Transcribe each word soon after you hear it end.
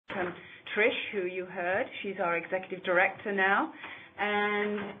welcome Trish, who you heard. She's our executive director now.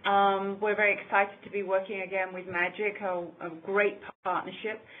 And we're very excited to be working again with MAGIC, a great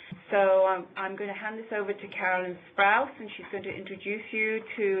partnership. So I'm going to hand this over to Carolyn Sprouse, and she's going to introduce you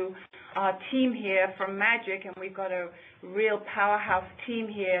to our team here from MAGIC. And we've got a real powerhouse team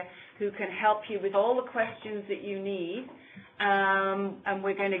here who can help you with all the questions that you need. And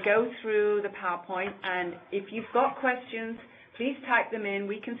we're going to go through the PowerPoint. And if you've got questions, please type them in.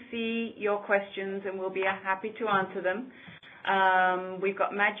 We can see your questions, and we'll be happy to answer them. We've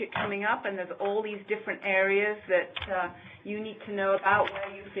got MAGIC coming up, and there's all these different areas that you need to know about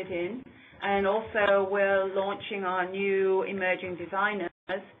where you fit in. And also, we're launching our new emerging designers.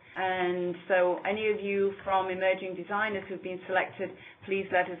 And so any of you from emerging designers who've been selected, please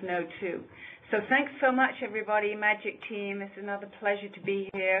let us know too. So thanks so much, everybody, MAGIC team. It's another pleasure to be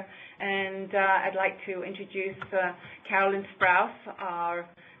here. And I'd like to introduce Carolyn Sprouse, our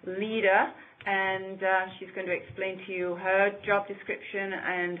leader. And she's going to explain to you her job description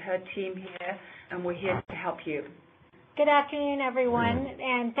and her team here, and we're here to help you. Good afternoon, everyone,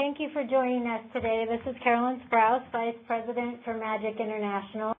 and thank you for joining us today. This is Carolyn Sprouse, Vice President for MAGIC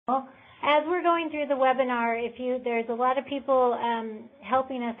International. As we're going through the webinar, there's a lot of people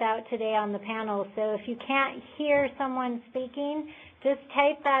helping us out today on the panel, so if you can't hear someone speaking, just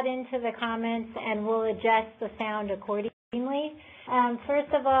type that into the comments and we'll adjust the sound accordingly.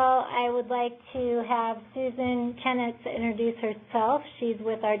 First of all, I would like to have Susan Chenitz introduce herself. She's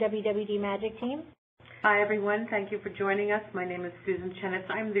with our WWD MAGIC team. Hi, everyone. Thank you for joining us. My name is Susan Chenitz.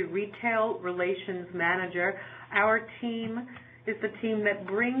 I'm the Retail Relations Manager. Our team is the team that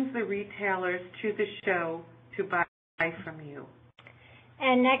brings the retailers to the show to buy from you.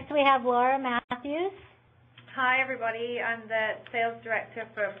 And next we have Laura Matthews. Hi, everybody. I'm the Sales Director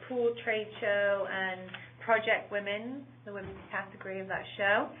for Pool Trade Show and Project Women, the women's category of that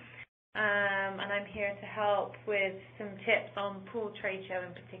show. And I'm here to help with some tips on Pool Trade Show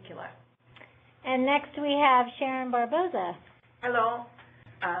in particular. And next we have Sharon Barboza. Hello.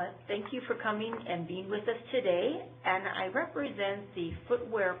 Thank you for coming and being with us today. And I represent the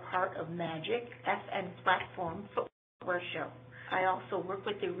footwear part of MAGIC FN Platform Footwear Show. I also work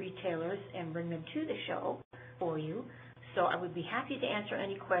with the retailers and bring them to the show for you. So I would be happy to answer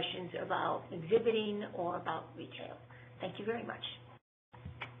any questions about exhibiting or about retail. Thank you very much.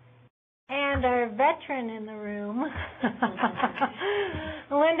 And our veteran in the room,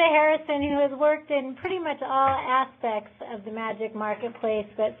 Linda Harrison, who has worked in pretty much all aspects of the MAGIC marketplace,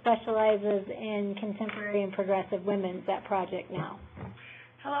 but specializes in contemporary and progressive women's at Project Now.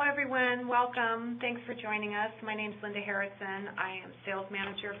 Hello, everyone. Welcome. Thanks for joining us. My name is Linda Harrison. I am Sales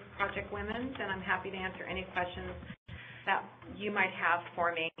Manager for Project Women's, and I'm happy to answer any questions that you might have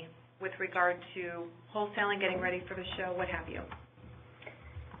for me with regard to wholesaling, getting ready for the show, what have you.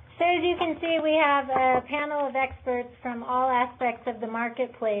 So as you can see, we have a panel of experts from all aspects of the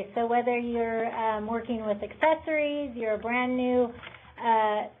marketplace. So whether you're working with accessories, you're a brand new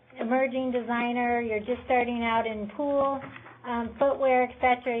emerging designer, you're just starting out in pool, footwear,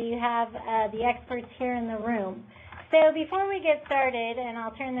 etc., you have the experts here in the room. So before we get started, and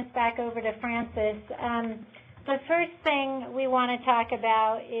I'll turn this back over to Francis, the first thing we want to talk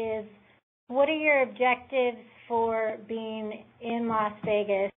about is what are your objectives for being in Las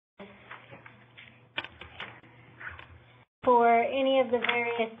Vegas for any of the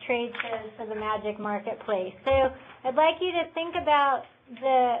various trade shows for the MAGIC marketplace. So I'd like you to think about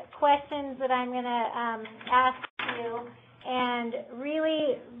the questions that I'm going to ask you and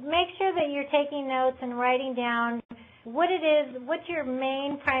really make sure that you're taking notes and writing down what it is, what's your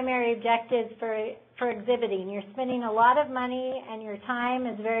main primary objectives for exhibiting. You're spending a lot of money and your time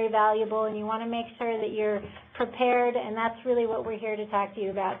is very valuable and you want to make sure that you're prepared, and that's really what we're here to talk to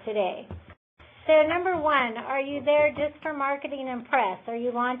you about today. So number one, are you there just for marketing and press? Are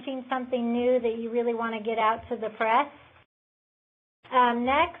you launching something new that you really want to get out to the press?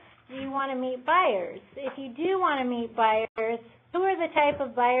 Next, do you want to meet buyers? If you do want to meet buyers, who are the type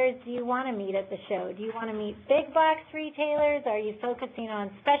of buyers do you want to meet at the show? Do you want to meet big box retailers? Are you focusing on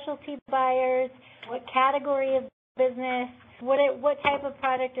specialty buyers? What category of business? What type of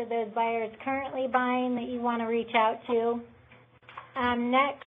product are those buyers currently buying that you want to reach out to?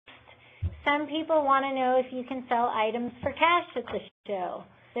 Next, some people want to know if you can sell items for cash at the show.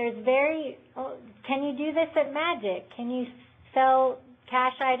 Can you do this at MAGIC? Can you sell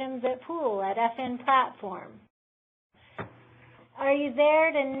cash items at Pool, at FN Platform? Are you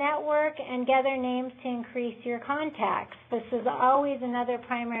there to network and gather names to increase your contacts? This is always another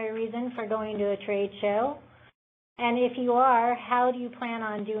primary reason for going to a trade show. And if you are, how do you plan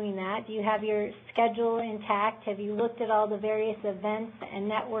on doing that? Do you have your schedule intact? Have you looked at all the various events and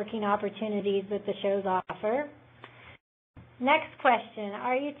networking opportunities that the shows offer? Next question,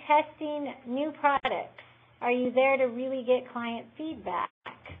 are you testing new products? Are you there to really get client feedback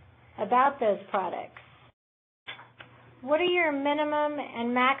about those products? What are your minimum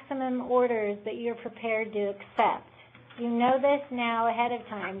and maximum orders that you're prepared to accept? Do you know this now ahead of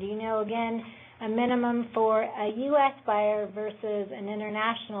time? Do you know, again, a minimum for a U.S. buyer versus an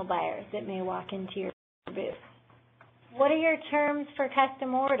international buyer that may walk into your booth? What are your terms for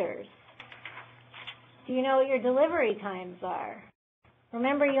custom orders? Do you know what your delivery times are?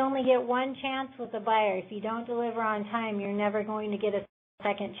 Remember, you only get one chance with a buyer. If you don't deliver on time, you're never going to get a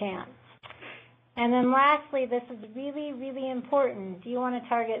second chance. And then lastly, this is really, really important. Do you want to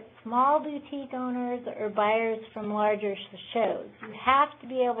target small boutique owners or buyers from larger shows? You have to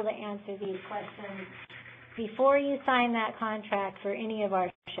be able to answer these questions before you sign that contract for any of our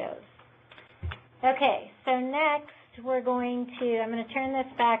shows. Okay, so next I'm going to turn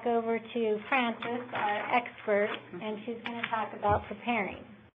this back over to Frances, our expert, and she's going to talk about preparing.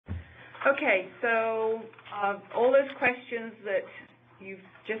 Okay, so all those questions that you've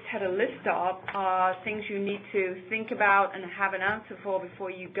just had a list of are things you need to think about and have an answer for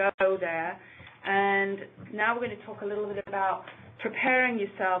before you go there. And now we're going to talk a little bit about preparing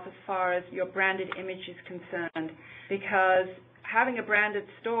yourself as far as your branded image is concerned, because having a branded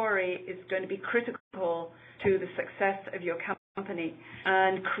story is going to be critical to the success of your company,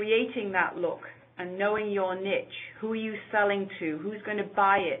 and creating that look and knowing your niche. Who are you selling to? Who's going to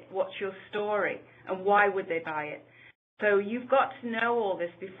buy it? What's your story? And why would they buy it? So you've got to know all this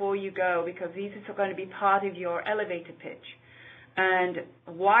before you go, because these are going to be part of your elevator pitch. And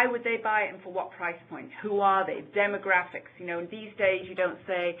why would they buy it and for what price point? Who are they? Demographics. You know, these days you don't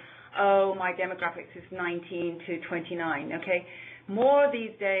say, oh, my demographics is 19 to 29, okay? More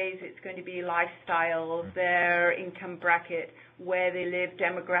these days it's going to be lifestyles, their income bracket, where they live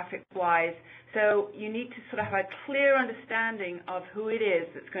demographic-wise. So you need to sort of have a clear understanding of who it is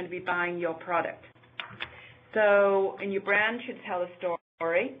that's going to be buying your product. So, and your brand should tell a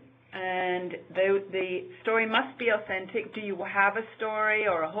story, and the story must be authentic. Do you have a story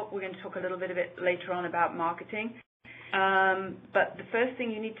or a hook? We're going to talk a little bit of it later on about marketing. But the first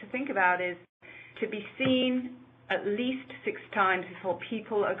thing you need to think about is to be seen at least 6 times before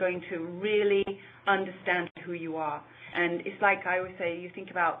people are going to really understand who you are. And it's like I always say, you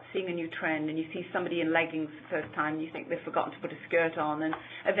think about seeing a new trend and you see somebody in leggings the first time, and you think they've forgotten to put a skirt on, and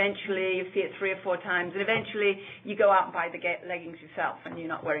eventually you see it 3 or 4 times, and eventually you go out and buy the leggings yourself and you're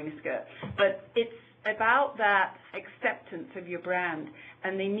not wearing a skirt. But it's about that acceptance of your brand,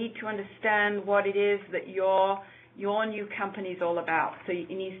 and they need to understand what it is that your new company is all about. So it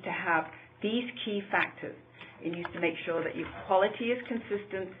needs to have these key factors. It needs to make sure that your quality is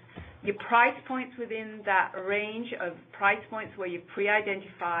consistent, your price points within that range of price points where you've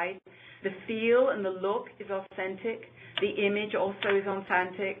pre-identified, the feel and the look is authentic, the image also is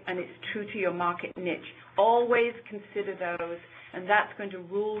authentic, and it's true to your market niche. Always consider those, and that's going to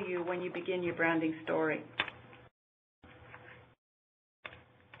rule you when you begin your branding story.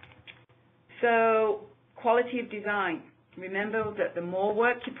 So, quality of design. Remember that the more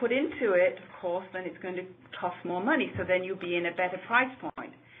work you put into it, of course, then it's going to cost more money, so then you'll be in a better price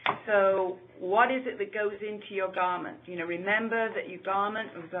point. So what is it that goes into your garment? You know, remember that your garment,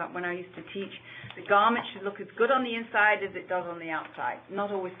 when I used to teach, the garment should look as good on the inside as it does on the outside.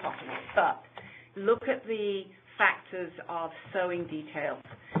 Not always possible, but look at the factors of sewing details.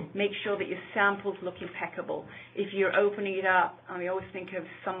 Make sure that your samples look impeccable. If you're opening it up, I always think of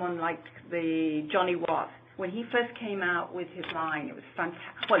someone like the Johnny Watt. When he first came out with his line, it was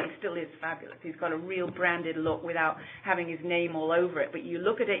fantastic. Well, it still is fabulous. He's got a real branded look without having his name all over it. But you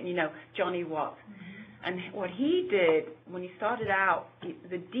look at it and you know, Johnny Watt. And what he did when he started out,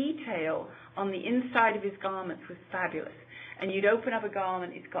 the detail on the inside of his garments was fabulous. And you'd open up a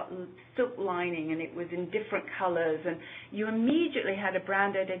garment, it's got silk lining, and it was in different colors. And you immediately had a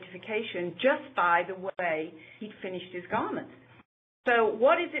brand identification just by the way he'd finished his garments. So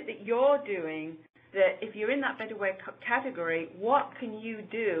what is it that you're doing that if you're in that better wear category, what can you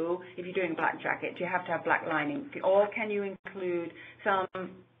do if you're doing a black jacket? Do you have to have black lining? Or can you include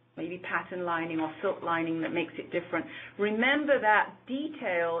some maybe pattern lining or silk lining that makes it different? Remember that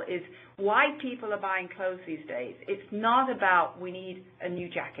detail is why people are buying clothes these days. It's not about we need a new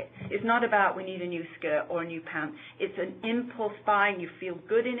jacket. It's not about we need a new skirt or a new pant. It's an impulse buying. You feel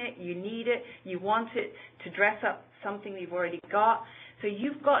good in it. You need it. You want it to dress up something you've already got. So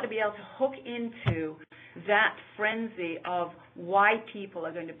you've got to be able to hook into that frenzy of why people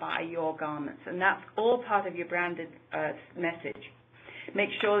are going to buy your garments, and that's all part of your branded message. Make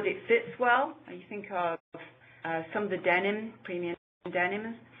sure that it fits well. You think of some of the denim, premium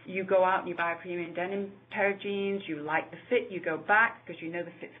denim. You go out and you buy a premium denim pair of jeans, you like the fit, you go back because you know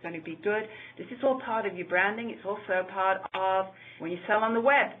the fit's going to be good. This is all part of your branding. It's also part of when you sell on the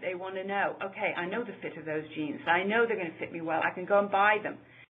web, they want to know, okay, I know the fit of those jeans. I know they're going to fit me well. I can go and buy them.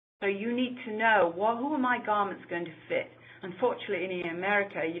 So you need to know, who are my garments going to fit? Unfortunately, in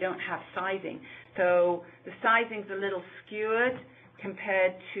America, you don't have sizing. So the sizing's a little skewed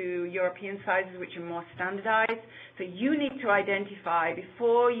compared to European sizes, which are more standardized. So you need to identify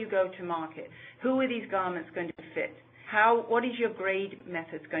before you go to market, who are these garments going to fit? What is your grade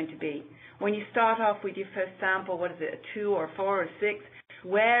method going to be? When you start off with your first sample, what is it, a 2 or a 4 or a 6?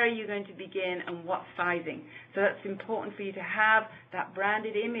 Where are you going to begin and what sizing? So that's important for you to have that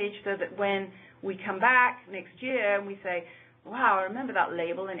branded image so that when we come back next year and we say, wow, I remember that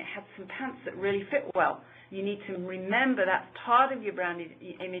label and it had some pants that really fit well. You need to remember that's part of your branded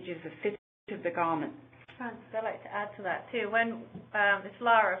image is the fit of the garment. I'd like to add to that too. When it's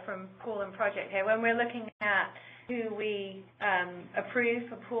Lara from Pool and Project here. When we're looking at who we approve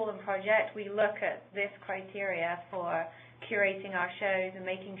for Pool and Project, we look at this criteria for curating our shows and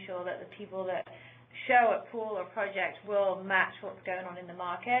making sure that the people that show at Pool or Project will match what's going on in the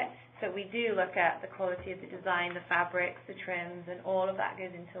market. So we do look at the quality of the design, the fabrics, the trims, and all of that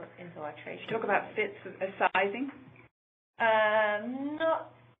goes into our trade show. Talk about fits as sizing? Not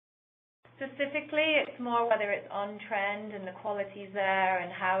specifically. It's more whether it's on trend and the quality's there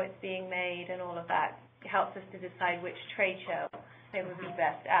and how it's being made and all of that. It helps us to decide which trade show they would be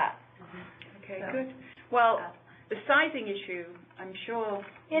best at. Okay, good. Well, the sizing issue, I'm sure.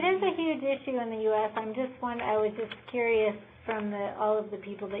 It is a huge issue in the U.S. I was just curious from all of the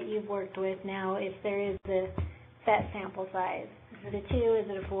people that you've worked with now, if there is a set sample size. Is it a 2, is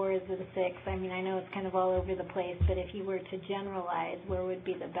it a 4, is it a 6? I mean, I know it's kind of all over the place, but if you were to generalize, where would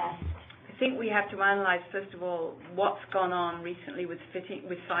be the best? I think we have to analyze, first of all, what's gone on recently with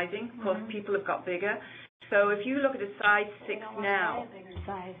sizing. Of course, people have got bigger. So if you look at a size 6 now.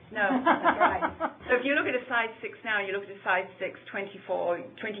 Size. No, that's right. So if you look at a size 6 now, you look at a size 6 20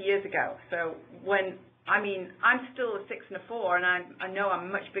 years ago. So I'm still a 6 and a 4, and I know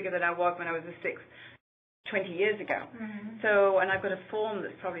I'm much bigger than I was when I was a 6 20 years ago. So, and I've got a form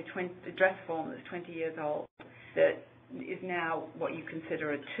that's probably a dress form that's 20 years old that is now what you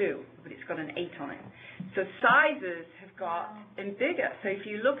consider a 2, but it's got an 8 on it. So sizes have gotten bigger. So if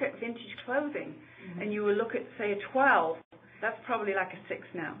you look at vintage clothing and you will look at, say, a 12, that's probably like a 6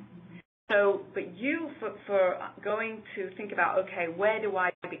 now. So, but you, for going to think about, okay, where do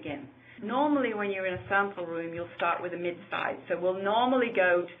I begin? Normally when you're in a sample room, you'll start with a mid-size. So we'll normally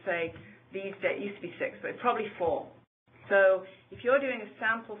go to, say, these days, it used to be 6, but it's probably 4. So if you're doing a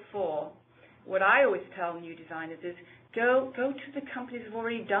sample 4, what I always tell new designers is go to the companies who've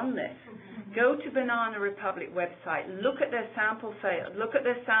already done this. Go to Banana Republic website, look at their sample sales, look at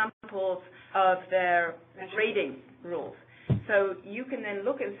their samples of their grading rules. So you can then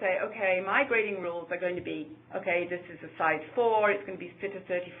look and say, okay, my grading rules are going to be, okay, this is a size 4, it's going to be fit a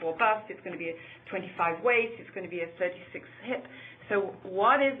 34 bust, it's going to be a 25 waist, it's going to be a 36 hip. So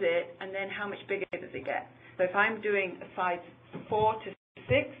what is it, and then how much bigger does it get? So if I'm doing a size 4 to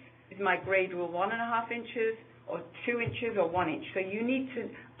 6, is my grade rule 1.5 inches, or 2 inches, or 1 inch? So you need to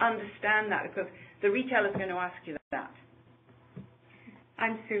understand that because the retailer is going to ask you that.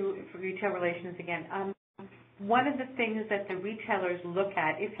 I'm Sue for Retail Relations again. One of the things that the retailers look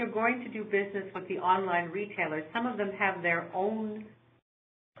at, if you're going to do business with the online retailers, some of them have their own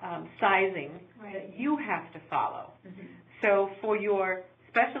sizing that you have to follow. So for your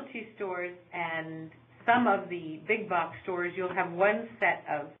specialty stores and some of the big box stores, you'll have one set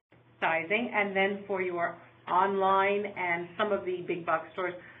of sizing, and then for your online and some of the big box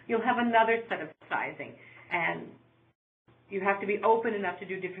stores, you'll have another set of sizing. And you have to be open enough to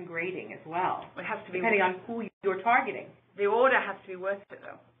do different grading as well. It has to be depending on who you're targeting. The order has to be worth it,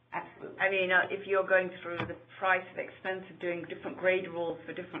 though. Absolutely. I mean, if you're going through the price of expense of doing different grade rules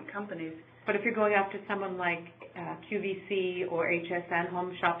for different companies. But if you're going after someone like QVC or HSN,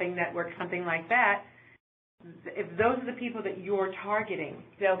 Home Shopping Network, something like that, if those are the people that you're targeting,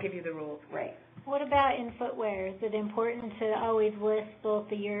 they'll give you the rules. Right. What about in footwear? Is it important to always list both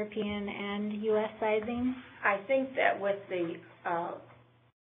the European and U.S. sizing? I think that with the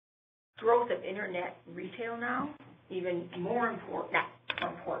growth of internet retail now, even more important,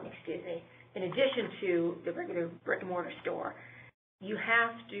 in addition to the regular brick-and-mortar store, you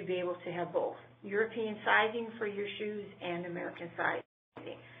have to be able to have both European sizing for your shoes and American sizing.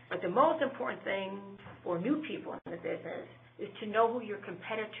 But the most important thing for new people in the business is to know who your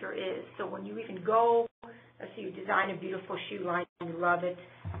competitor is. So when you even go, let's say you design a beautiful shoe line, you love it,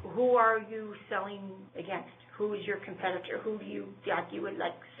 who are you selling against? Who is your competitor? Who do you would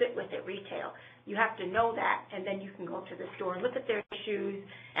like sit with at retail? You have to know that, and then you can go to the store and look at their shoes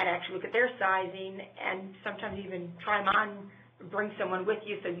and actually look at their sizing, and sometimes even try them on, bring someone with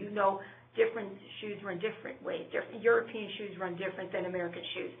you so you know different shoes run different ways. European shoes run different than American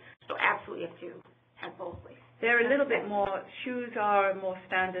shoes. So absolutely have to have both ways. They're a little bit more, shoes are more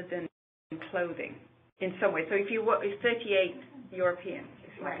standard than clothing in some ways. So if you work, it's 38 European,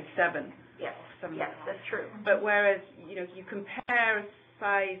 it's like a 7. Yes, yes, that's true. But whereas, you compare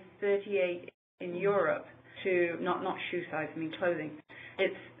size 38 in Europe to, not shoe size, I mean clothing,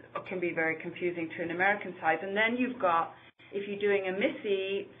 it can be very confusing to an American size. And then you've got, if you're doing a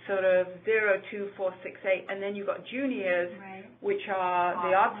Missy, sort of 0, 2, 4, 6, 8, and then you've got juniors, which are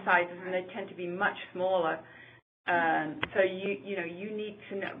the odd sizes, and they tend to be much smaller. So you need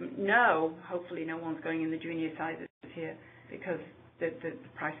to know, hopefully no one's going in the junior sizes here, because the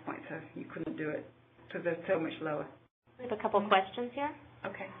price points are, you couldn't do it, because they're so much lower. We have a couple questions here.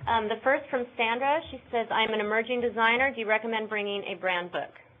 Okay. The first from Sandra. She says, I'm an emerging designer. Do you recommend bringing a brand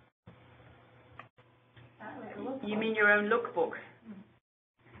book? You mean your own lookbook?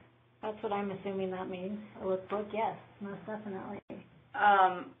 That's what I'm assuming that means. A lookbook, yes, most definitely.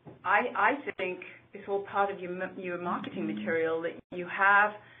 I think it's all part of your marketing material, that you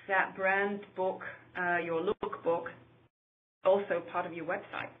have that brand book, your lookbook, also part of your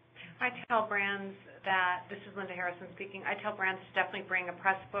website. I tell brands that, this is Linda Harrison speaking, I tell brands to definitely bring a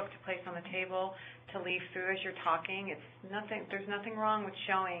press book to place on the table, to leaf through as you're talking. There's nothing wrong with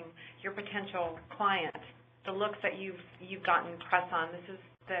showing your potential client the looks that you've gotten press on. This is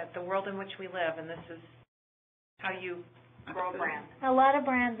the world in which we live, and this is how you grow a brand. A lot of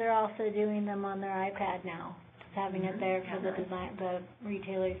brands are also doing them on their iPad now, just having it there for the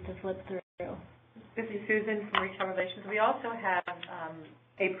retailers to flip through. This is Susan from Retail Relations. We also have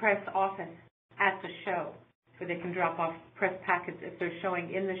a press office at the show where they can drop off press packets if they're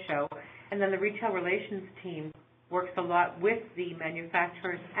showing in the show. And then the Retail Relations team works a lot with the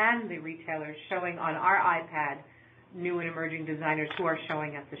manufacturers and the retailers, showing on our iPad new and emerging designers who are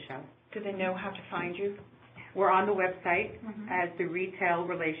showing at the show. Do they know how to find you? We're on the website as the Retail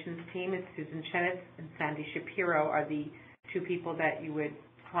Relations team. It's Susan Chenitz and Sandy Shapiro are the two people that you would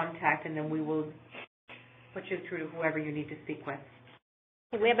contact, and then we will put you through to whoever you need to speak with.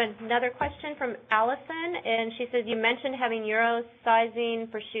 We have another question from Allison, and she says, you mentioned having Euro sizing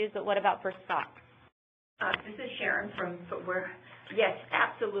for shoes, but what about for socks? This is Sharon from Footwear. Yes,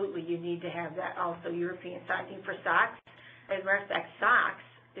 absolutely, you need to have that also, European sizing for socks. As a matter of fact, socks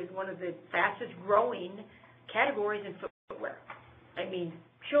is one of the fastest growing categories in footwear. I mean,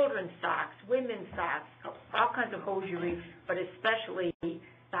 children's socks, women's socks, all kinds of hosiery, but especially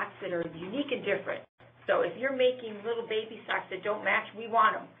socks that are unique and different. So if you're making little baby socks that don't match, we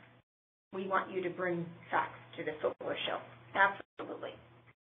want them. We want you to bring socks to the footwear show. Absolutely.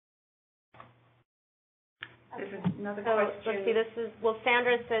 This is another So question. let's see,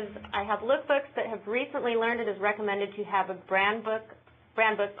 Sandra says, I have lookbooks but have recently learned it is recommended to have a brand book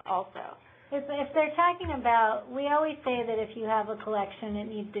also. If they're talking about, we always say that if you have a collection, it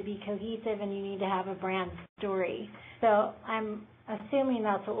needs to be cohesive and you need to have a brand story. So I'm assuming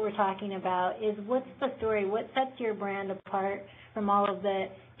that's what we're talking about, is what's the story? What sets your brand apart from all of the,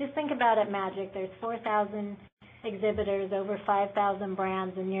 just think about it, MAGIC. There's 4,000 exhibitors, over 5,000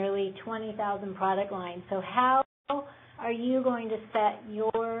 brands, and nearly 20,000 product lines. So how are you going to set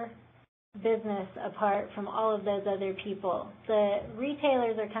your business apart from all of those other people? The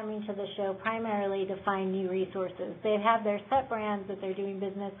retailers are coming to the show primarily to find new resources. They have their set brands that they're doing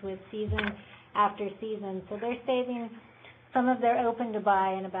business with season after season, so they're saving some of their open to buy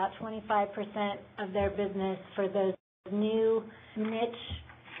and about 25% of their business for those new niche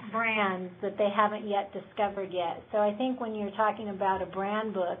brands that they haven't yet discovered yet. So I think when you're talking about a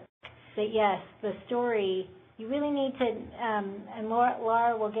brand book, that yes, the story, you really need to, and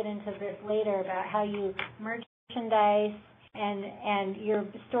Laura will get into this later about how you merchandise, and your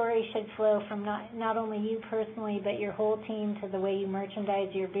story should flow from not only you personally, but your whole team, to the way you merchandise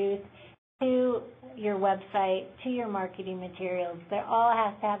your booth, to your website, to your marketing materials. They all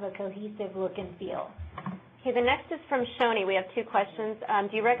have to have a cohesive look and feel. Okay, the next is from Shoni. We have two questions.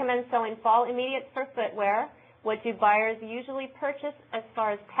 Do you recommend selling fall immediates for footwear? What do buyers usually purchase as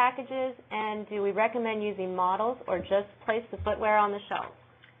far as packages? And do we recommend using models or just place the footwear on the shelf?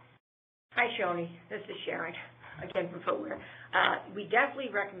 Hi, Shoni. This is Sharon, again from Footwear. We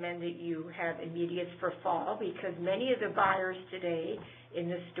definitely recommend that you have immediates for fall, because many of the buyers today in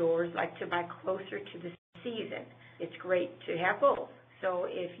the store would like to buy closer to the season, it's great to have both. So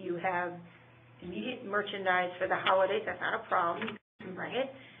if you have immediate merchandise for the holidays, that's not a problem. You can bring it.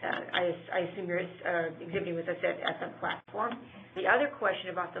 I assume you're exhibiting with us at the platform. The other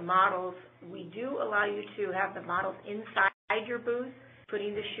question about the models, we do allow you to have the models inside your booth,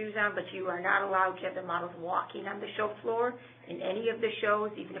 putting the shoes on, but you are not allowed to have the models walking on the show floor in any of the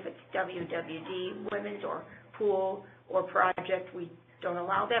shows, even if it's WWD, women's or pool or project. We don't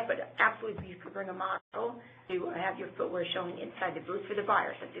allow that, but absolutely you could bring a model to have your footwear showing inside the booth for the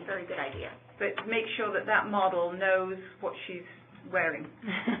buyers. That's a very good idea. But make sure that that model knows what she's wearing.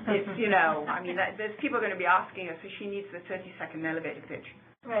 It's, you know, I mean, there's people going to be asking her, so she needs the 30-second elevator pitch.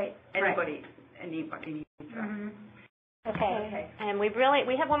 Right. Anybody needs that. Mm-hmm. Okay. And we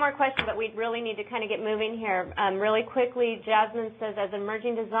have one more question, but we really need to kind of get moving here. Really quickly, Jasmine says, as an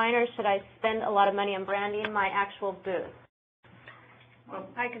emerging designer, should I spend a lot of money on branding my actual booth? Well,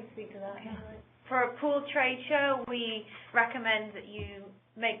 I can speak to that. For a pool trade show, we recommend that you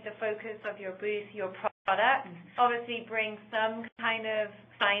make the focus of your booth your product. Obviously, bring some kind of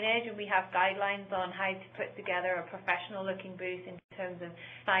signage, and we have guidelines on how to put together a professional-looking booth in terms of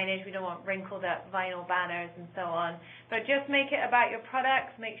signage. We don't want wrinkled-up vinyl banners and so on. But just make it about your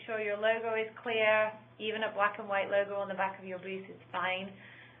products. Make sure your logo is clear. Even a black and white logo on the back of your booth is fine.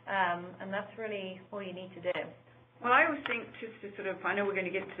 And that's really all you need to do. Well, I always think, just to sort of, I know we're going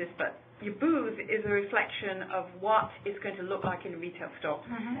to get to this, but your booth is a reflection of what it's going to look like in a retail store.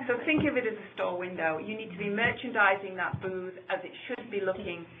 Mm-hmm. So think of it as a store window. You need to be merchandising that booth as it should be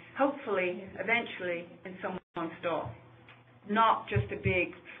looking, hopefully, eventually, in someone's store, not just a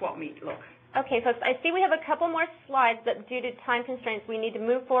big swap meet look. Okay, folks, I see we have a couple more slides, but due to time constraints, we need to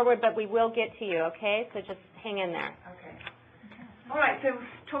move forward, but we will get to you, okay? So just hang in there. Okay. All right, so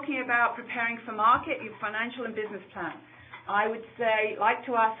talking about preparing for market, your financial and business plan. I would say, like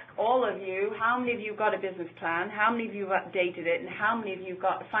to ask all of you, how many of you got a business plan, how many of you have updated it, and how many of you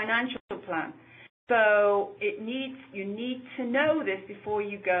got a financial plan? So you need to know this before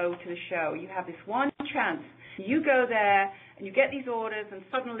you go to the show. You have this one chance. You go there, and you get these orders, and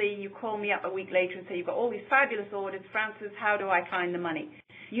suddenly you call me up a week later and say, you've got all these fabulous orders. Frances, how do I find the money?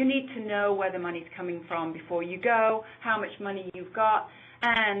 You need to know where the money's coming from before you go, how much money you've got,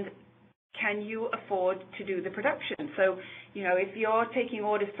 and can you afford to do the production? So, you know, if you're taking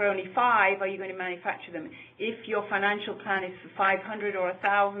orders for only 5, are you going to manufacture them? If your financial plan is for 500 or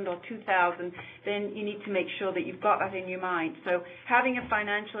 1,000 or 2,000, then you need to make sure that you've got that in your mind. So having a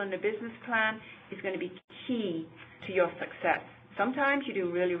financial and a business plan is going to be key to your success. Sometimes you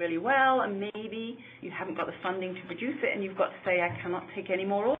do really, really well, and maybe you haven't got the funding to produce it, and you've got to say, I cannot take any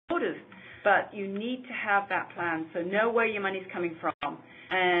more orders. But you need to have that plan, so know where your money's coming from,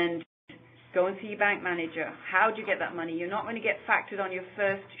 and go and see your bank manager. How do you get that money? You're not going to get factored on your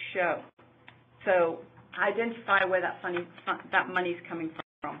first show. So identify where that money's coming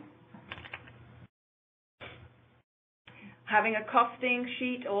from. Having a costing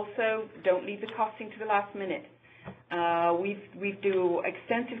sheet also, don't leave the costing to the last minute. We do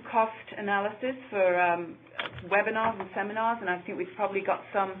extensive cost analysis for webinars and seminars, and I think we've probably got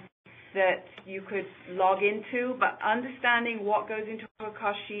some that you could log into, but understanding what goes into a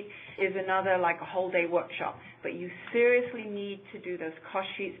cost sheet is another, like a whole day workshop. But you seriously need to do those cost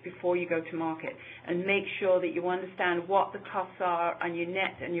sheets before you go to market and make sure that you understand what the costs are and your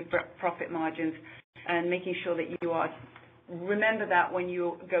net and your profit margins, and making sure that you are, remember that when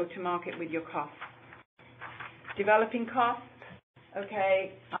you go to market with your costs. Developing costs,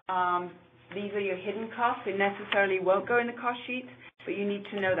 okay, these are your hidden costs. They necessarily won't go in the cost sheet, but you need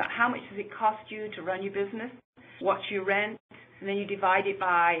to know that. How much does it cost you to run your business? What's your rent? And then you divide it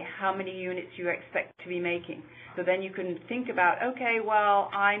by how many units you expect to be making. So then you can think about, okay, well,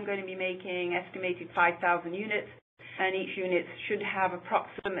 I'm going to be making estimated 5,000 units, and each unit should have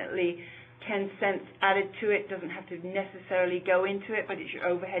approximately 10 cents added to it. Doesn't have to necessarily go into it, but it's your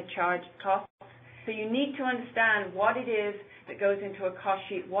overhead charge cost. So you need to understand what it is that goes into a cost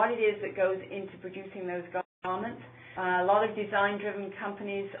sheet, what it is that goes into producing those garments. A lot of design-driven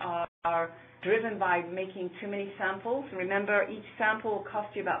companies are driven by making too many samples. Remember, each sample will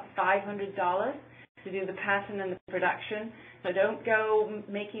cost you about $500 to do the pattern and the production. So don't go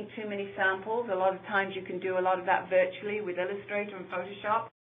making too many samples. A lot of times you can do a lot of that virtually with Illustrator and Photoshop.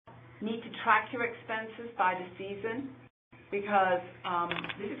 You need to track your expenses by the season, because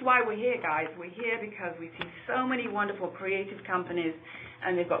this is why we're here, guys. We're here because we see so many wonderful creative companies,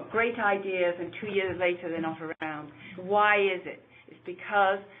 and they've got great ideas, and 2 years later they're not around. Why is it?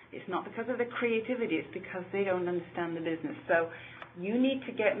 It's not because of the creativity, it's because they don't understand the business. So you need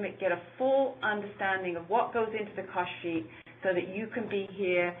to get a full understanding of what goes into the cost sheet, so that you can be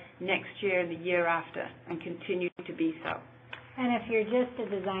here next year and the year after and continue to be so. And if you're just a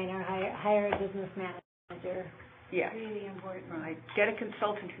designer, hire a business manager. Yes. Really important. Right. Get a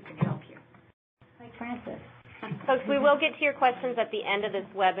consultant who can help you. Like Francis. Folks, we will get to your questions at the end of this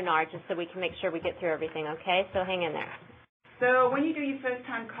webinar just so we can make sure we get through everything, okay? So hang in there. So when you do your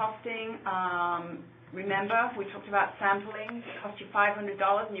first-time costing, remember, we talked about sampling. It costs you $500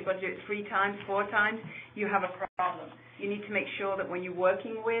 and you've got to do it 3 times, 4 times. You have a problem. You need to make sure that when you're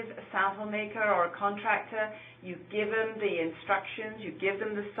working with a sample maker or a contractor, you give them the instructions, you give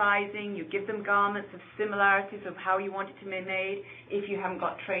them the sizing, you give them garments of similarities of how you want it to be made if you haven't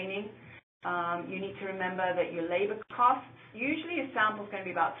got training. You need to remember that your labor costs, usually a sample is going to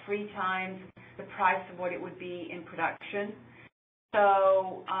be about 3 times the price of what it would be in production.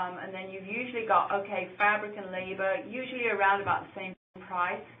 So, and then you've usually got, okay, fabric and labor, usually around about the same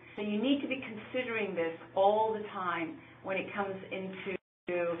price. So you need to be considering this all the time when it comes into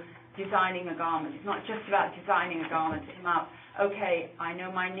designing a garment. It's not just about designing a garment. It's about, okay, I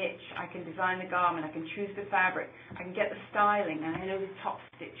know my niche. I can design the garment. I can choose the fabric. I can get the styling. And I know the top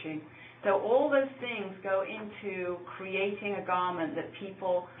stitching. So all those things go into creating a garment that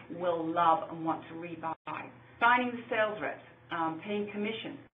people will love and want to rebuy. Finding the sales reps, paying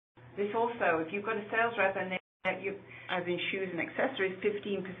commission. This also, if you've got a sales rep and you, as in shoes and accessories,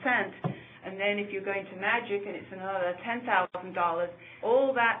 15%, and then if you're going to MAGIC and it's another $10,000,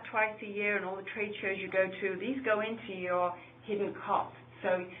 all that twice a year and all the trade shows you go to, these go into your hidden costs.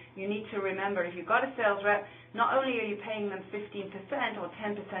 So you need to remember, if you've got a sales rep, not only are you paying them 15% or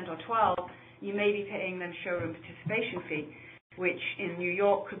 10% or 12%, you may be paying them showroom participation fee, which in New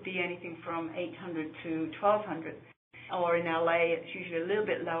York could be anything from $800 to $1,200. Or in LA, it's usually a little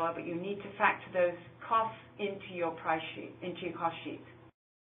bit lower, but you need to factor those costs into your price sheet, into your cost sheet.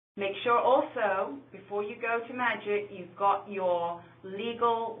 Make sure also, before you go to MAGIC, you've got your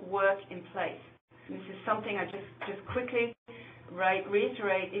legal work in place. And this is something I just quickly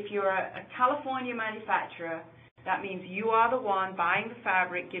reiterate. If you're a California manufacturer, that means you are the one buying the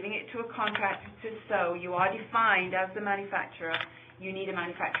fabric, giving it to a contractor to sew. You are defined as the manufacturer. You need a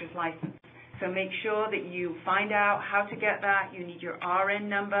manufacturer's license. So make sure that you find out how to get that. You need your RN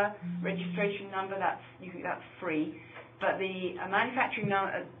number, registration number. That's free. But the manufacturing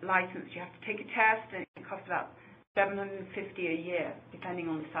license, you have to take a test, and it costs about $750 a year, depending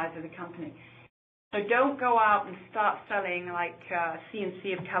on the size of the company. So don't go out and start selling like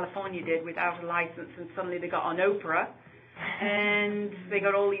C&C of California did without a license, and suddenly they got on Oprah, and they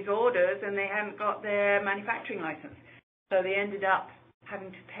got all these orders, and they haven't got their manufacturing license. So they ended up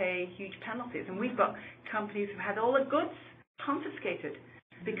having to pay huge penalties. And we've got companies who've had all the goods confiscated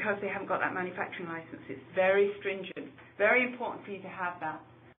because they haven't got that manufacturing license. It's very stringent. Very important for you to have that.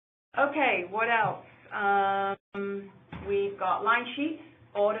 Okay, what else? We've got line sheets,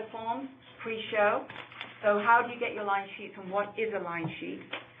 order forms, pre-show. So how do you get your line sheets, and what is a line sheet?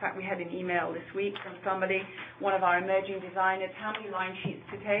 In fact, we had an email this week from somebody, one of our emerging designers, how many line sheets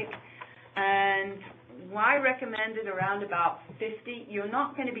to take. And I recommended around about 50. You're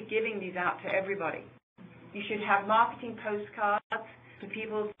not going to be giving these out to everybody. You should have marketing postcards for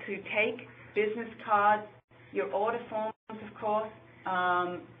people to take, business cards, your order forms, of course.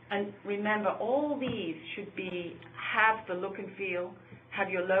 And remember, all these should have the look and feel, have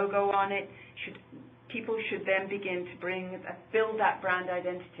your logo on it. People should then begin to build that brand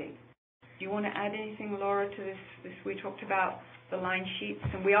identity. Do you want to add anything, Laura, to this? We talked about the line sheets,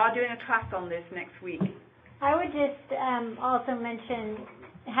 and we are doing a class on this next week. I would just also mention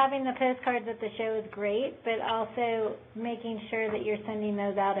having the postcards at the show is great, but also making sure that you're sending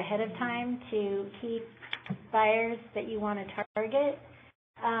those out ahead of time to key buyers that you want to target.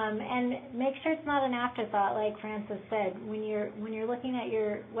 And make sure it's not an afterthought, like Francis said. When you're looking at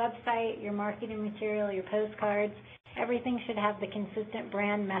your website, your marketing material, your postcards, everything should have the consistent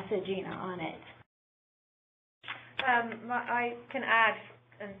brand messaging on it. I can add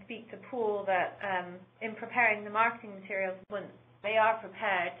and speak to Paul that in preparing the marketing materials, when they are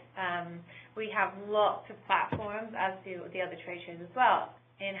prepared, we have lots of platforms, as do the other trade shows as well,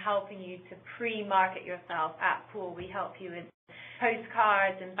 in helping you to pre-market yourself at Pool. We help you in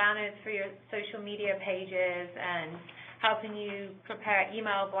postcards and banners for your social media pages, and helping you prepare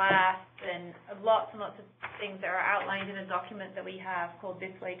email blasts and lots and lots of things that are outlined in a document that we have called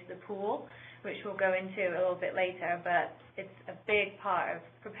This Way to the Pool, which we'll go into a little bit later, but it's a big part of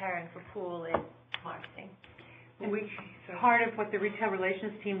preparing for Pool in marketing. Part of what the retail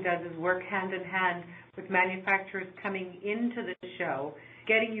relations team does is work hand in hand with manufacturers coming into the show,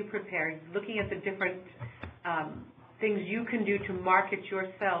 getting you prepared, looking at the different things you can do to market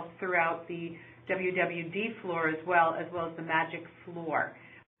yourself throughout the WWD floor as well as the MAGIC floor.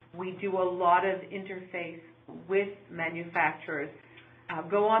 We do a lot of interface with manufacturers.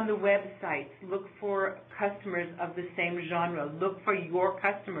 Go on the websites, look for customers of the same genre, look for your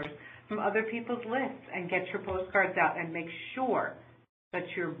customers from other people's lists and get your postcards out and make sure that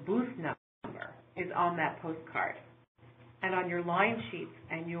your booth number is on that postcard. And on your line sheets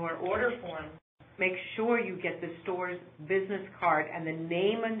and your order form, make sure you get the store's business card and the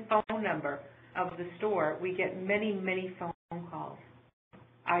name and phone number of the store. We get many, many phone calls.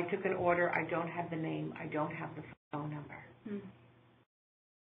 I took an order, I don't have the name, I don't have the phone number.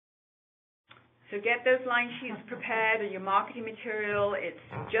 So get those line sheets prepared and your marketing material. It's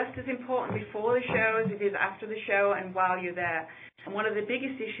just as important before the show as it is after the show and while you're there. And one of the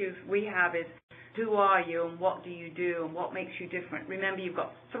biggest issues we have is who are you and what do you do and what makes you different. Remember, you've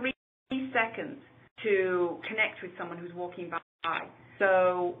got 3 seconds to connect with someone who's walking by.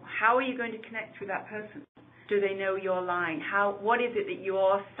 So how are you going to connect with that person? Do they know your line? What is it that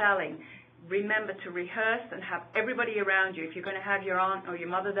you're selling? Remember to rehearse and have everybody around you. If you're going to have your aunt or your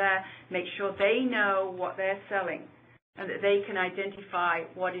mother there, make sure they know what they're selling and that they can identify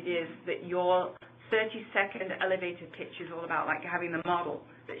what it is that your 30-second elevator pitch is all about, like having the model,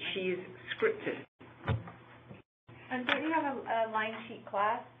 that she's scripted. And don't you have a line sheet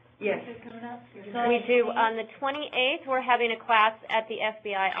class? Yes. Coming up? We do. On the 28th, we're having a class at the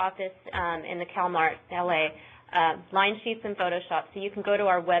FBI office in the CalMart, LA. Line sheets and Photoshop, so you can go to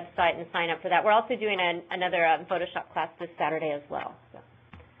our website and sign up for that. We're also doing another Photoshop class this Saturday as well. So.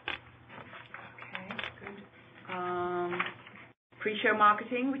 Okay, good. Pre-show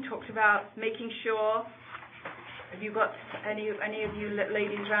marketing, we talked about making sure. Have you got any of you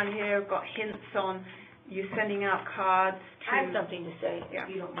ladies around here have got hints on you sending out cards? I have something to say, if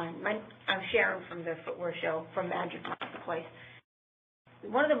you don't mind. I'm Sharon from the Footwear Show from Magic Marketplace.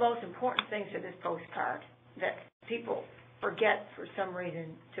 One of the most important things to this postcard that people forget for some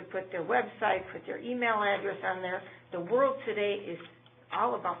reason to put their website, put their email address on there. The world today is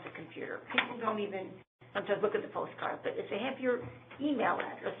all about the computer. People don't even sometimes look at the postcard, but if they have your email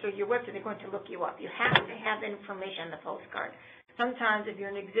address or your website, they're going to look you up. You have to have information on the postcard. Sometimes if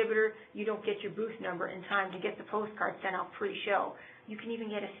you're an exhibitor, you don't get your booth number in time to get the postcard sent out pre-show. You can even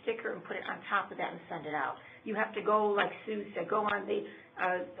get a sticker and put it on top of that and send it out. You have to go, like Sue said, go on the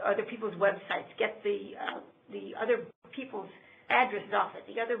other people's websites, get the other people's addresses off it,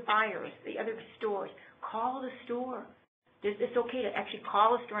 the other buyers, the other stores. Call the store. It's okay to actually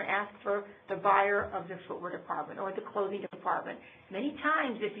call a store and ask for the buyer of the footwear department or the clothing department. Many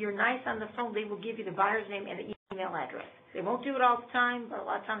times, if you're nice on the phone, they will give you the buyer's name and the email address. They won't do it all the time, but a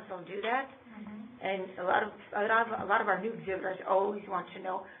lot of times they'll do that. Mm-hmm. And a lot of our new exhibitors always want to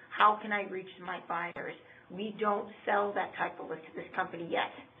know, how can I reach my buyers? We don't sell that type of list to this company yet.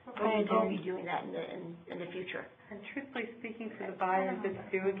 But we will be doing that in the future. And truthfully speaking for the buyers, it's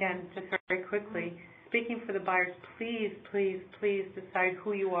Sue again, just very quickly. Speaking for the buyers, please, please, please decide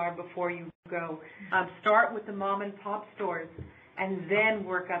who you are before you go. Start with the mom and pop stores and then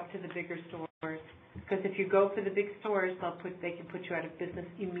work up to the bigger stores. Because if you go for the big stores, they can put you out of business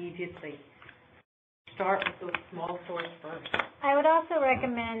immediately. Start with those small stores first. I would also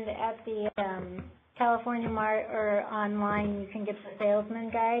recommend at the California Mart or online, you can get the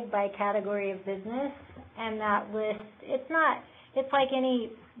salesman guide by category of business, and that list, it's like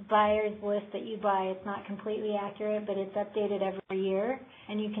any buyer's list that you buy. It's not completely accurate, but it's updated every year,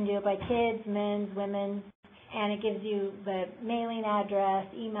 and you can do it by kids, men's, women's, and it gives you the mailing address,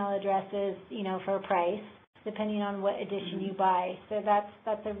 email addresses, for a price, depending on what edition you buy. So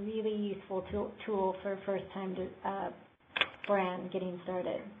that's a really useful tool for a first-time brand getting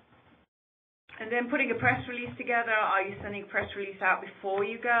started. And then putting a press release together. Are you sending a press release out before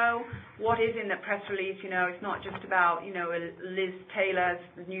you go? What is in the press release? It's not just about, Liz Taylor's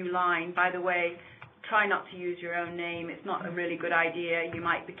new line. By the way, try not to use your own name. It's not a really good idea. You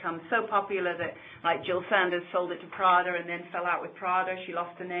might become so popular that, like Jill Sanders sold it to Prada and then fell out with Prada. She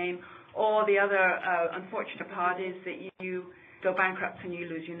lost the name. Or the other unfortunate part is that you go bankrupt and you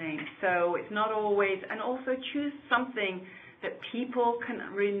lose your name. So it's not always, and also choose something that people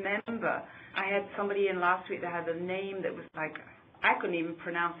can remember. I had somebody in last week that had a name that was like, I couldn't even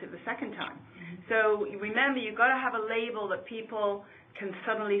pronounce it the second time. So remember, you've got to have a label that people can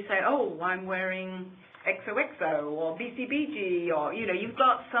suddenly say, oh, I'm wearing XOXO or BCBG, or, you've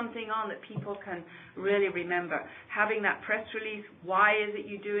got something on that people can really remember. Having that press release, why is it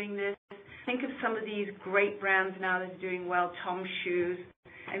you're doing this? Think of some of these great brands now that are doing well, Tom's Shoes.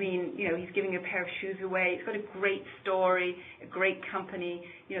 I mean, he's giving a pair of shoes away. It's got a great story, a great company.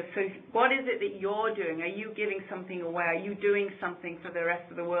 So what is it that you're doing? Are you giving something away? Are you doing something for the rest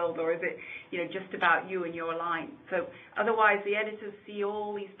of the world, or is it, just about you and your line? So otherwise, the editors see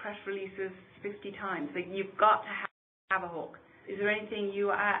all these press releases 50 times. So you've got to have a hook. Is there anything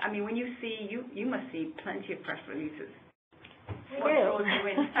when you see, you must see plenty of press releases. We do.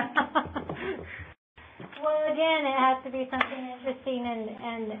 Well, again, it has to be something interesting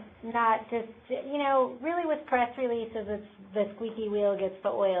and not just, really with press releases, it's the squeaky wheel gets the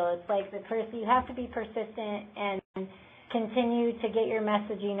oil. It's like you have to be persistent and continue to get your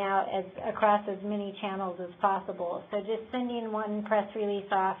messaging out across as many channels as possible. So just sending one press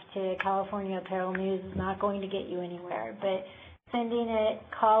release off to California Apparel News is not going to get you anywhere, but sending it,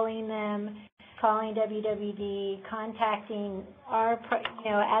 calling them, calling WWD, contacting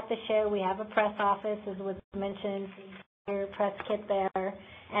at the show we have a press office, as was mentioned, your press kit there,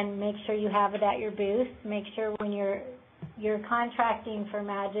 and make sure you have it at your booth. Make sure when you're contracting for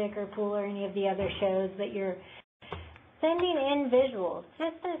Magic or Pool or any of the other shows that you're sending in visuals.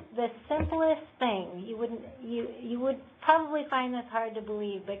 Just the simplest thing. You would probably find this hard to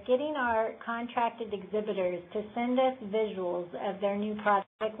believe, but getting our contracted exhibitors to send us visuals of their new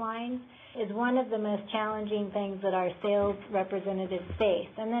product lines is one of the most challenging things that our sales representatives face.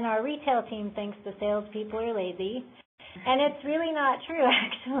 And then our retail team thinks the salespeople are lazy, and it's really not true,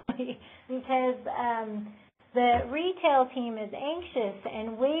 actually, because the retail team is anxious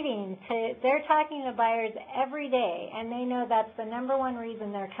and waiting they're talking to buyers every day, and they know that's the number one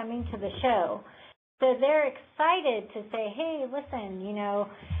reason they're coming to the show. So they're excited to say, hey, listen,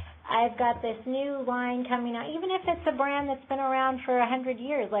 I've got this new line coming out, even if it's a brand that's been around for 100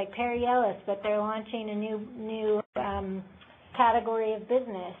 years, like Perry Ellis, but they're launching a new category of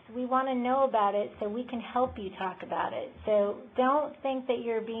business. We want to know about it so we can help you talk about it. So don't think that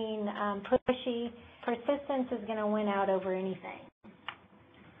you're being pushy. Persistence is going to win out over anything.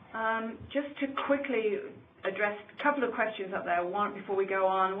 Just to quickly address a couple of questions up there, one before we go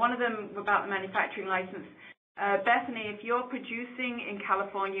on. One of them about the manufacturing license. Bethany, if you're producing in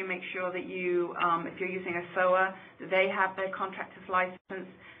California, make sure that you, if you're using a sewer, that they have their contractor's license.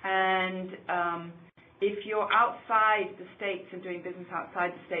 And if you're outside the states and doing business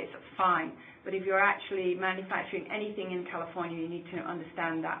outside the states, that's fine. But if you're actually manufacturing anything in California, you need to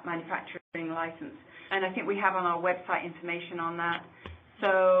understand that manufacturing license. And I think we have on our website information on that.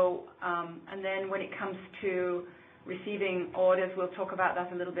 So, and then when it comes to receiving orders, we'll talk about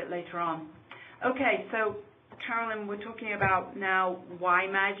that a little bit later on. Okay, so Carolyn, we're talking about now why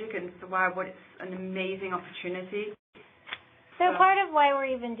Magic and what it's an amazing opportunity. So part of why we're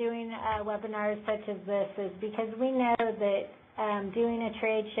even doing webinars such as this is because we know that doing a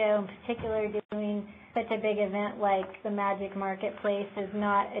trade show, in particular doing such a big event like the Magic Marketplace, is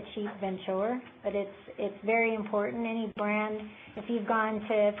not a cheap venture, but it's very important. Any brand, if you've gone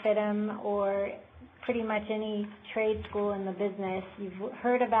to FITM or pretty much any trade school in the business, you've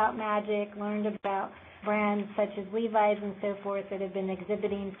heard about Magic, learned about brands such as Levi's and so forth that have been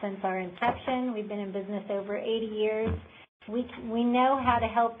exhibiting since our inception. We've been in business over 80 years. We know how to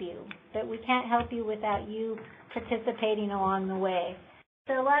help you, but we can't help you without you participating along the way.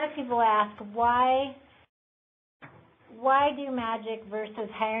 So a lot of people ask, why do Magic versus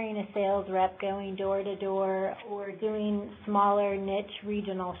hiring a sales rep going door to door or doing smaller niche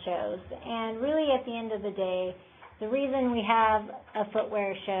regional shows? And really at the end of the day, the reason we have a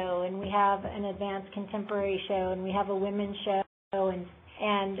footwear show and we have an advanced contemporary show and we have a women's show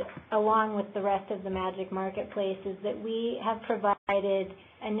and along with the rest of the Magic Marketplace is that we have provided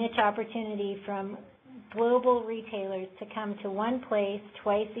a niche opportunity from global retailers to come to one place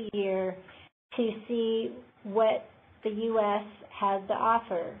twice a year to see what the U.S. has to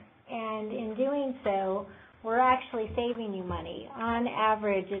offer. And in doing so, we're actually saving you money. On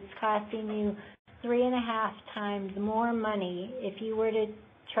average, it's costing you 3.5 times more money if you were to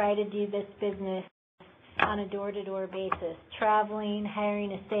try to do this business on a door-to-door basis, traveling,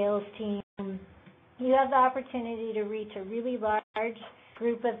 hiring a sales team. You have the opportunity to reach a really large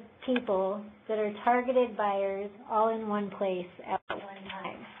group of people that are targeted buyers all in one place at one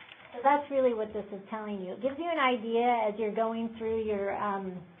time. So that's really what this is telling you. It gives you an idea as you're going through your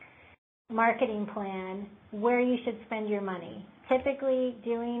marketing plan where you should spend your money. Typically,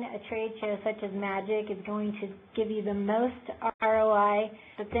 doing a trade show such as Magic is going to give you the most ROI,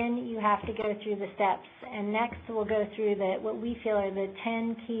 but then you have to go through the steps. And next we'll go through what we feel are the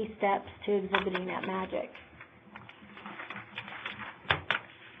 10 key steps to exhibiting at Magic.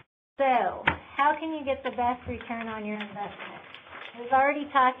 So, how can you get the best return on your investment? We've already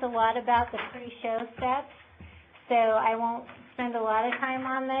talked a lot about the pre-show steps, so I won't spend a lot of time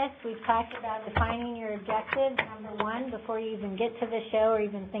on this. We've talked about defining your objectives, number one, before you even get to the show or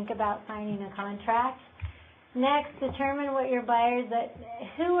even think about signing a contract. Next, determine what your buyers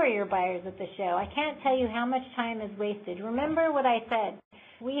who are your buyers at the show. I can't tell you how much time is wasted. Remember what I said.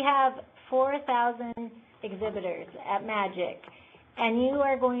 We have 4,000 exhibitors at MAGIC, and you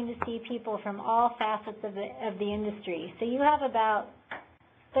are going to see people from all facets of the industry. So you have about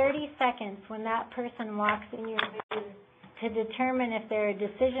 30 seconds when that person walks in your booth to determine if they're a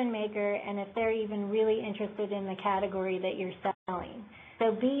decision maker and if they're even really interested in the category that you're selling.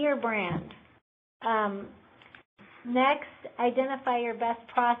 So be your brand. Next, identify your best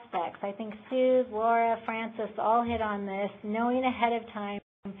prospects. I think Sue, Laura, Francis all hit on this. Knowing ahead of time.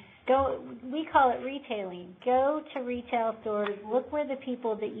 We call it retailing. Go to retail stores. Look where the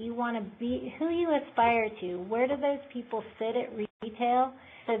people that you want to be, who you aspire to, where do those people sit at retail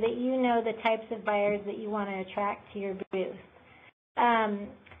so that you know the types of buyers that you want to attract to your booth. And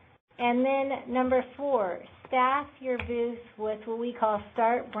then number 4, staff your booth with what we call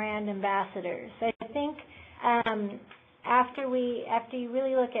start brand ambassadors. I think after you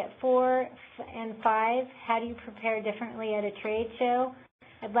really look at 4 and 5, how do you prepare differently at a trade show?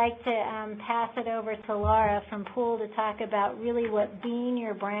 I'd like to pass it over to Laura from Pool to talk about really what being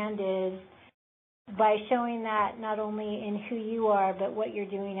your brand is by showing that not only in who you are, but what you're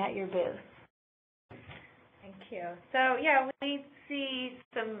doing at your booth. Thank you. So, yeah, we see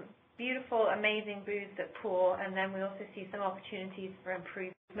some beautiful, amazing booths at Pool, and then we also see some opportunities for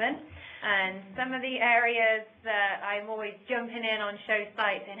improvement. And some of the areas that I'm always jumping in on show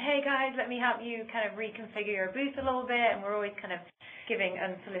sites and, hey guys, let me help you kind of reconfigure your booth a little bit, and we're always kind of giving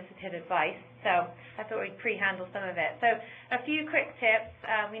unsolicited advice. So I thought we'd pre-handle some of it. So a few quick tips.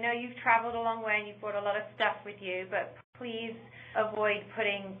 We know you've traveled a long way and you've brought a lot of stuff with you, but please avoid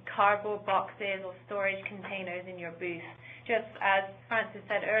putting cardboard boxes or storage containers in your booth. Just as Francis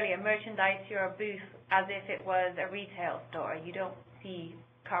said earlier, merchandise your booth as if it was a retail store. You don't see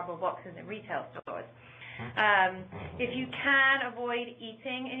cardboard boxes in retail stores. If you can avoid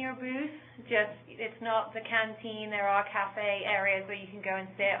eating in your booth, it's not the canteen. There are cafe areas where you can go and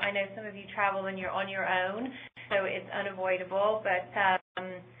sit. I know some of you travel and you're on your own, so it's unavoidable, but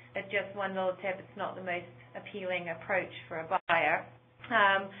it's just one little tip. It's not the most appealing approach for a buyer.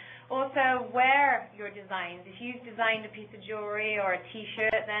 Also, wear your designs. If you've designed a piece of jewelry or a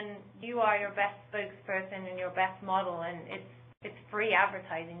T-shirt, then you are your best spokesperson and your best model, and it's free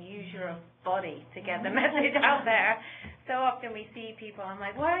advertising. Use your body to get the message out there. So often we see people, I'm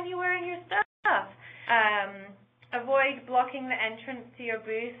like, why aren't you wearing your stuff? Avoid blocking the entrance to your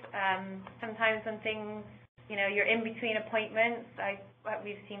booth. Sometimes when things, you're in between appointments,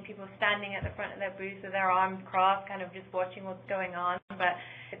 we've seen people standing at the front of their booth with their arms crossed, kind of just watching what's going on, but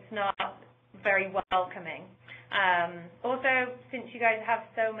it's not very welcoming. Also, since you guys have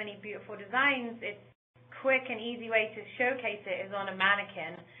so many beautiful designs, it's quick and easy way to showcase it is on a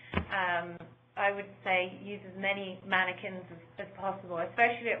mannequin. I would say use as many mannequins as possible,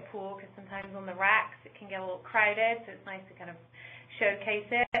 especially at Pool, because sometimes on the racks it can get a little crowded, so it's nice to kind of showcase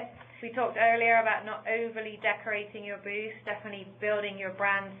it. We talked earlier about not overly decorating your booth, definitely building your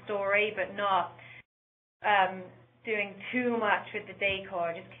brand story, but not doing too much with the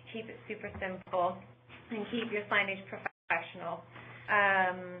decor. Just keep it super simple and keep your signage professional.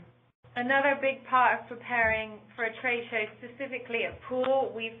 Another big part of preparing for a trade show, specifically at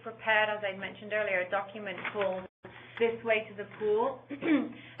Pool, we've prepared, as I mentioned earlier, a document called This Way to the Pool.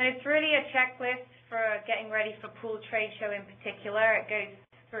 And it's really a checklist for getting ready for Pool Trade Show in particular. It goes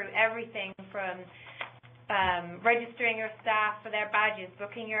through everything from registering your staff for their badges,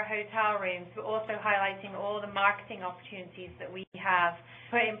 booking your hotel rooms, but also highlighting all the marketing opportunities that we have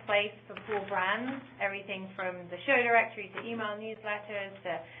put in place for Pool brands, everything from the show directory to email newsletters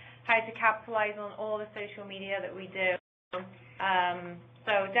to how to capitalize on all the social media that we do.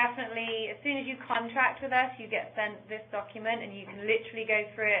 So definitely, as soon as you contract with us, you get sent this document, and you can literally go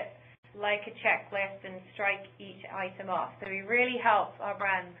through it like a checklist and strike each item off. So we really help our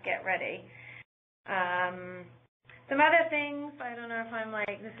brands get ready. Some other things, I don't know if I'm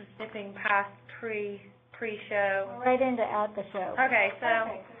like, this is dipping past pre-show. Right into at the show. Okay, so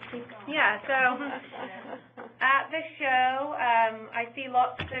yeah, so at the show, I see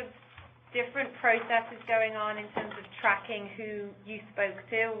lots of different processes going on in terms of tracking who you spoke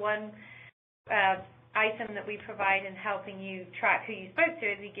to. One item that we provide in helping you track who you spoke to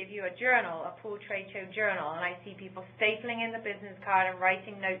is we give you a journal, a Pool Trade Show journal, and I see people stapling in the business card and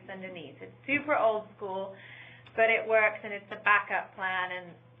writing notes underneath. It's super old school, but it works, and it's a backup plan,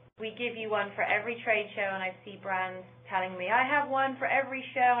 and we give you one for every trade show, and I see brands telling me, I have one for every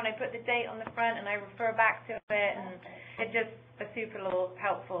show, and I put the date on the front, and I refer back to it, and It's just a super little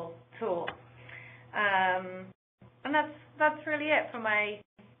helpful tool. And that's really it for my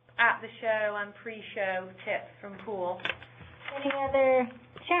at the show and pre-show tips from Pool. Any other,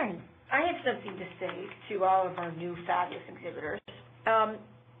 Sharon? I have something to say to all of our new fabulous exhibitors.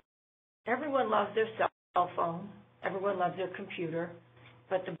 Everyone loves their cell phone. Everyone loves their computer.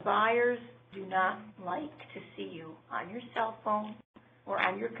 But the buyers do not like to see you on your cell phone or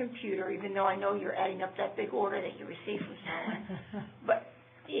on your computer, even though I know you're adding up that big order that you received from someone. But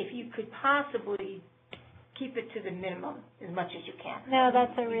if you could possibly keep it to the minimum as much as you can. No,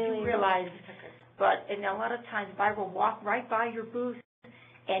 that's a really... You realize, but and a lot of times the buyer will walk right by your booth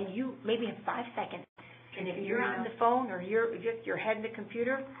and you maybe have 5 seconds. And if you're on the phone or you're just your head in the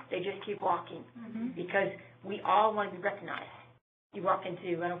computer, they just keep walking because we all want to be recognized. You walk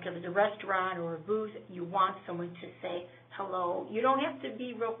into, I don't care if it's a restaurant or a booth, you want someone to say hello. You don't have to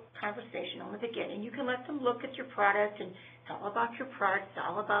be real conversational in the beginning. You can let them look at your product, and it's all about your product. It's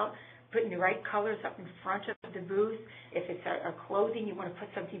all about putting the right colors up in front of the booth. If it's a clothing, you want to put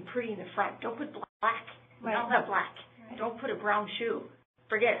something pretty in the front. Don't put black. We all have black. Right. Don't put a brown shoe.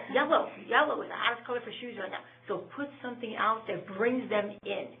 Forget it. Yellow. Yellow is the hottest color for shoes right now. So put something out that brings them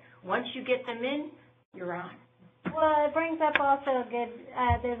in. Once you get them in, you're on. Well, it brings up also a good,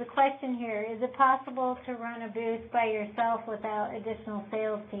 there's a question here. Is it possible to run a booth by yourself without additional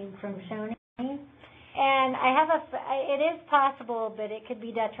sales team from Shoni? And it is possible, but it could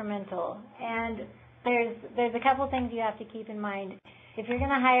be detrimental. And there's a couple things you have to keep in mind. If you're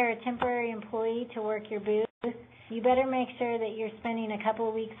going to hire a temporary employee to work your booth, you better make sure that you're spending a couple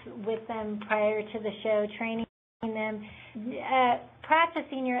of weeks with them prior to the show, training them,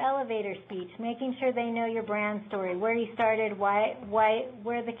 practicing your elevator speech, making sure they know your brand story, where you started, where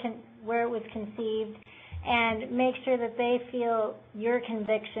it was conceived, and make sure that they feel your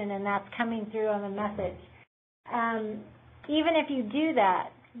conviction and that's coming through on the message. Even if you do that,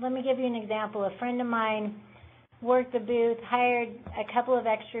 let me give you an example. A friend of mine worked the booth, hired a couple of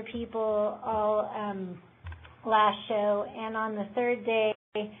extra people all last show, and on the third day,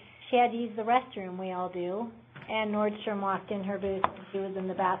 she had to use the restroom, we all do, and Nordstrom walked in her booth and she was in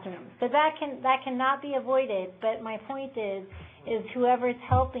the bathroom. So that cannot be avoided, but my point is whoever's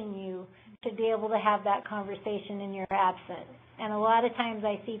helping you should be able to have that conversation in your absence. And a lot of times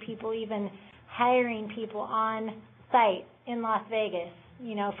I see people even hiring people on site in Las Vegas,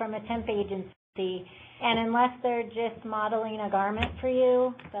 from a temp agency, and unless they're just modeling a garment for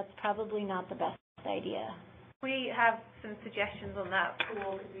you, that's probably not the best idea. We have some suggestions on that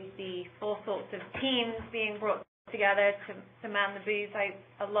Pool, because we see all sorts of teams being brought together to man the booth.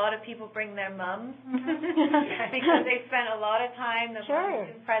 A lot of people bring their mums because they spent a lot of time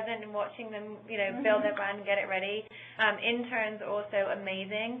present and watching them, build their brand and get it ready. Interns are also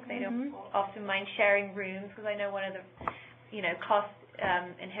amazing. They don't often mind sharing rooms, because I know one of the, cost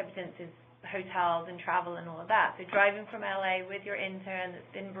inhibitants is hotels and travel and all of that. So driving from LA with your intern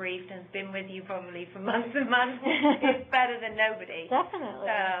that's been briefed and has been with you probably for months and months is better than nobody. Definitely.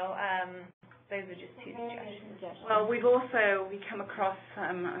 So those are just two suggestions. Well, we come across,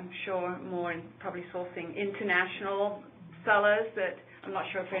 I'm sure, more in probably sourcing international sellers that I'm not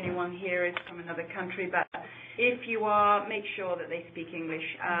sure if anyone here is from another country, but if you are, make sure that they speak English.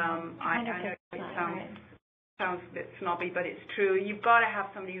 I know it sounds a bit snobby, but it's true. You've got to have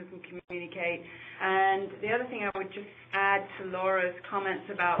somebody who can communicate. And the other thing I would just add to Laura's comments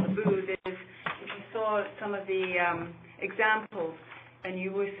about the booth is, if you saw some of the examples, and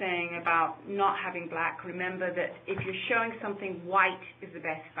you were saying about not having black, remember that if you're showing something, white is the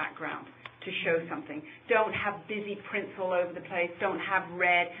best background to show something. Don't have busy prints all over the place. Don't have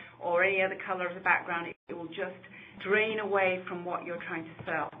red or any other color as a background. It will just drain away from what you're trying to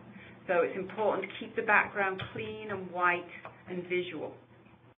sell. So it's important to keep the background clean and white and visual.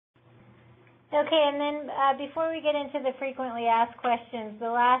 Okay, and then before we get into the frequently asked questions, the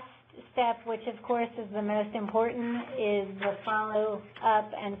last step, which of course is the most important, is the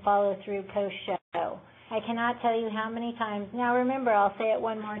follow-up and follow-through post-show. I cannot tell you how many times. Now remember, I'll say it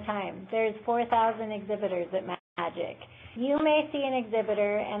one more time. There's 4,000 exhibitors at MAGIC. You may see an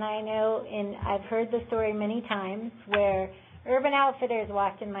exhibitor, and I know, I've heard the story many times, where Urban Outfitters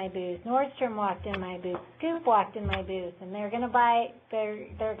walked in my booth, Nordstrom walked in my booth, Scoop walked in my booth, and they're going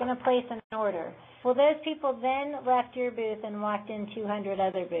to place an order. Well, those people then left your booth and walked in 200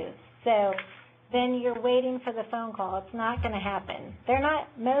 other booths. So then you're waiting for the phone call. It's not going to happen. They're not,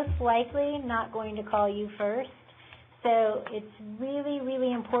 most likely, not going to call you first. So it's really,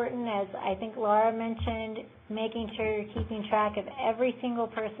 really important, as I think Laura mentioned, making sure you're keeping track of every single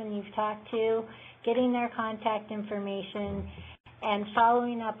person you've talked to, getting their contact information, and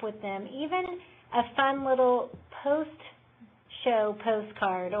following up with them. Even a fun little post-show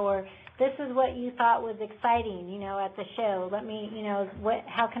postcard, or this is what you thought was exciting, at the show. Let me,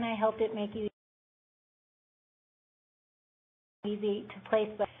 how can I help it make you easy to place?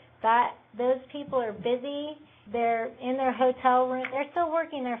 Those people are busy. They're in their hotel room. They're still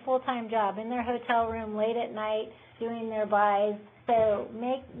working their full-time job in their hotel room late at night doing their buys. So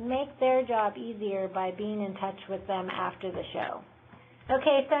make their job easier by being in touch with them after the show.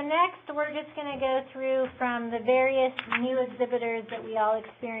 Okay, so next we're just going to go through from the various new exhibitors that we all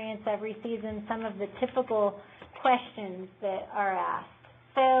experience every season, some of the typical questions that are asked.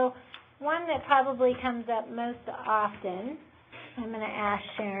 So one that probably comes up most often, I'm going to ask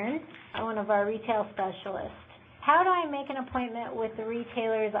Sharon, one of our retail specialists. How do I make an appointment with the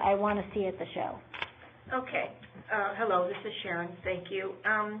retailers I want to see at the show? Okay. Hello, this is Sharon. Thank you.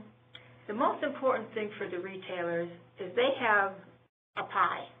 The most important thing for the retailers is they have a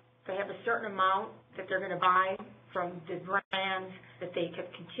pie. They have a certain amount that they're going to buy from the brands that they could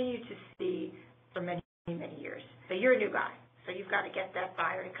continue to see for many, many years. So you're a new guy, so you've got to get that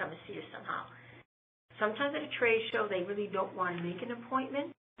buyer to come and see you somehow. Sometimes at a trade show, they really don't want to make an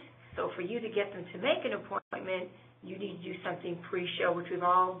appointment. So for you to get them to make an appointment, you need to do something pre-show, which we've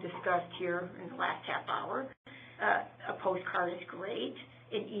all discussed here in the last half hour. A postcard is great.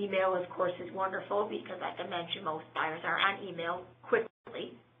 An email, of course, is wonderful because, like I mentioned, most buyers are on email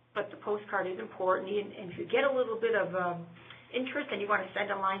quickly, but the postcard is important. And if you get a little bit of interest and you want to send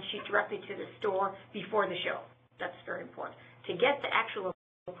a line sheet directly to the store before the show, that's very important. To get the actual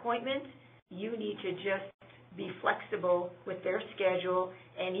appointment, you need to just be flexible with their schedule,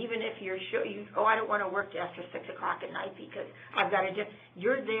 and even if you're I don't want to work after 6 o'clock at night because I've got to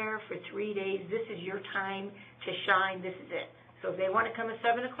you're there for 3 days. This is your time to shine. This is it. So if they want to come at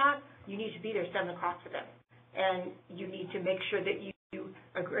 7 o'clock, you need to be there 7 o'clock for them. And you need to make sure that you,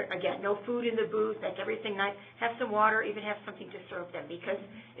 again, no food in the booth, make everything nice. Have some water, even have something to serve them because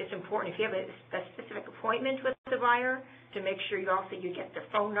it's important. If you have a specific appointment with the buyer, to make sure you get their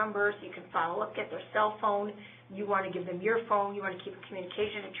phone numbers, you can follow up, get their cell phone. You want to give them your phone. You want to keep a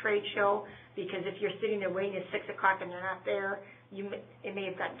communication at trade show because if you're sitting there waiting at 6 o'clock and they're not there, it may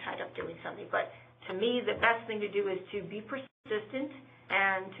have gotten tied up doing something. But to me, the best thing to do is to be persistent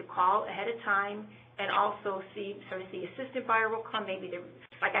and to call ahead of time and also see the assistant buyer will come. Maybe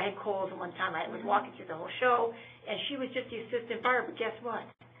like I had Kohl's one time. I was walking through the whole show, and she was just the assistant buyer, but guess what?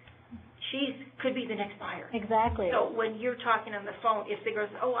 She could be the next buyer. Exactly. So when you're talking on the phone, if they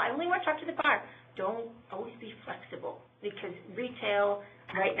goes, I only want to talk to the buyer, don't always be flexible because retail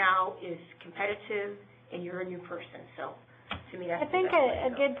right now is competitive and you're a new person. So to me, that's I think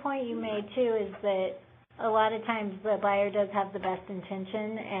a good point you made too is that a lot of times the buyer does have the best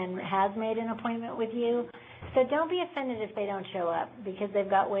intention and has made an appointment with you. So don't be offended if they don't show up because they've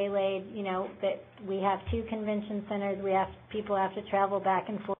got waylaid, that we have 2 convention centers. People have to travel back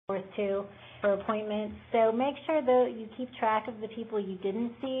and forth to for appointments. So make sure that you keep track of the people you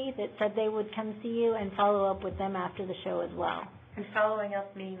didn't see that said they would come see you and follow up with them after the show as well. And following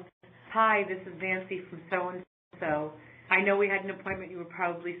up means, hi, this is Nancy from so-and-so. I know we had an appointment. You were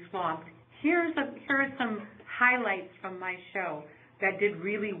probably swamped. Here are some highlights from my show that did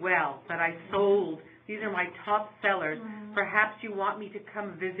really well, that I sold. These are my top sellers. Mm-hmm. Perhaps you want me to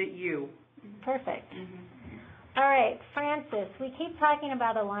come visit you. Perfect. Mm-hmm. All right, Frances, we keep talking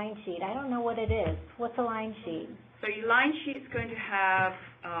about a line sheet. I don't know what it is. What's a line sheet? So your line sheet is going to have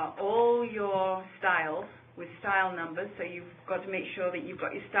all your styles with style numbers. So you've got to make sure that you've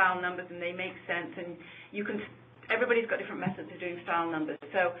got your style numbers and they make sense. And you can. Everybody's got different methods of doing style numbers.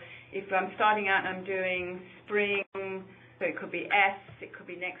 So if I'm starting out and I'm doing spring, so it could be S, it could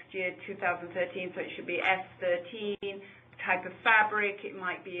be next year, 2013, so it should be S13. Type of fabric, it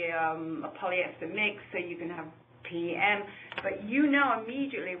might be a polyester mix, so you can have PM. But you know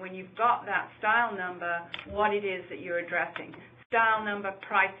immediately when you've got that style number what it is that you're addressing. Style number,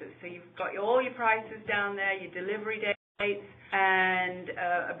 prices. So you've got all your prices down there, your delivery dates, and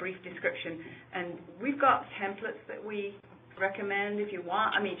a brief description. And we've got templates that we recommend if you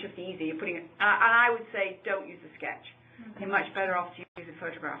want. I mean, it's just easy. You're putting it, and I would say don't use a sketch. You're much better off to use a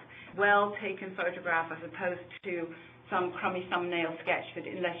photograph. Well-taken photograph as opposed to some crummy thumbnail sketch, that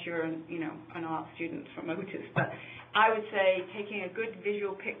unless you're an art student from Otis. But I would say taking a good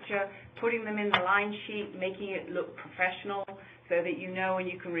visual picture, putting them in the line sheet, making it look professional so that you know and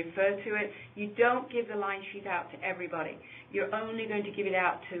you can refer to it. You don't give the line sheet out to everybody. You're only going to give it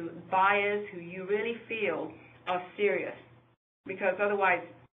out to buyers who you really feel are serious, because otherwise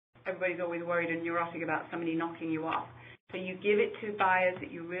everybody's always worried and neurotic about somebody knocking you off. So you give it to buyers that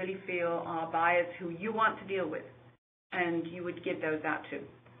you really feel are buyers who you want to deal with, and you would give those out to.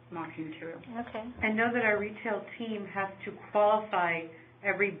 marketing material. Okay. And know that our retail team has to qualify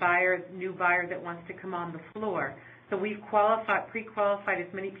every new buyer that wants to come on the floor. So we've pre-qualified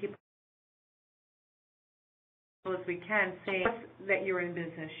as many people as we can, saying that you're in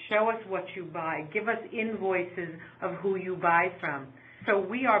business, show us what you buy, give us invoices of who you buy from. So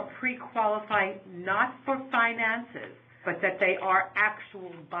we are pre-qualified not for finances, but that they are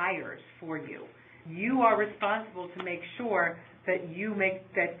actual buyers for you. You are responsible to make sure that you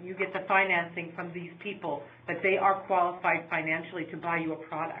get the financing from these people, that they are qualified financially to buy you a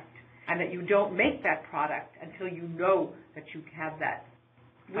product, and that you don't make that product until you know that you have that.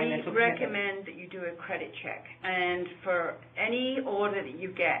 We recommend that you do a credit check, and for any order that you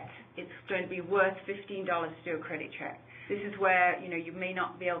get, it's going to be worth $15 to do a credit check. This is where, you may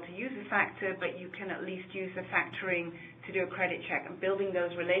not be able to use a factor, but you can at least use the factoring to do a credit check, and building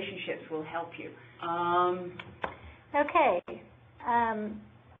those relationships will help you. Okay.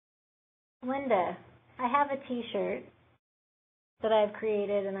 Linda, I have a T-shirt that I've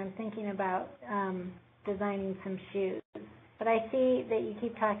created, and I'm thinking about designing some shoes. But I see that you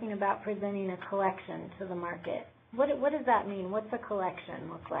keep talking about presenting a collection to the market. What does that mean? What's a collection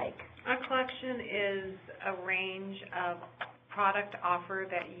look like? A collection is a range of product offer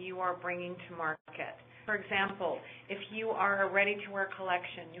that you are bringing to market. For example, if you are a ready-to-wear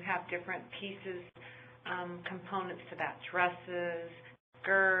collection, you have different pieces, components to that, dresses,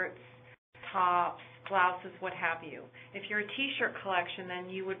 skirts, tops, blouses, what have you. If you're a T-shirt collection, then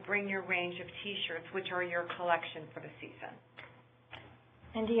you would bring your range of T-shirts, which are your collection for the season.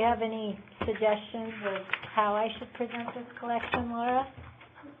 And do you have any suggestions of how I should present this collection, Laura?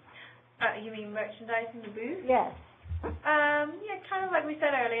 You mean merchandising the booth? Yes. Yeah, kind of like we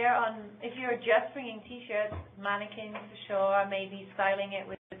said earlier, if you're just bringing T-shirts, mannequins for sure, maybe styling it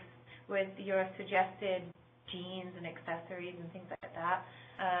with your suggested jeans and accessories and things like that.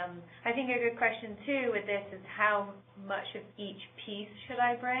 I think a good question too with this is how much of each piece should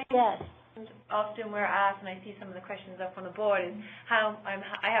I bring? Yes. And often we're asked, and I see some of the questions up on the board, is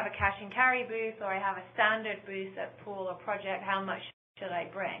I have a cash and carry booth, or I have a standard booth at Pool or Project, how much should I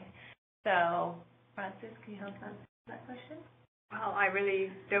bring? So, Frances, can you help answer that question? Well, I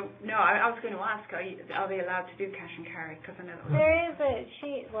really don't know. I was going to ask, are they allowed to do cash and carry? Because I know there is a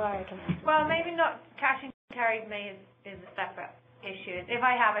sheet. Laura can answer. Well, maybe not. Cash and carry is a separate issue. If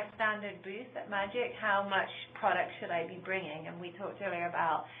I have a standard booth at Magic, how much product should I be bringing? And we talked earlier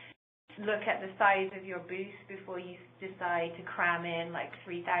about look at the size of your booth before you decide to cram in like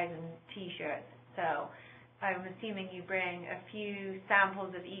 3,000 T-shirts. So I'm assuming you bring a few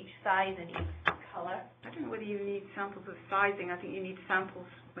samples of each size and each color. I don't know whether you need samples of sizing. I think you need samples.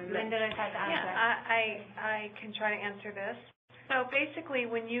 Linda knows how to answer. Yeah, I can try to answer this. So basically,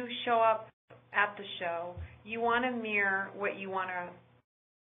 when you show up at the show, you want to mirror what you want to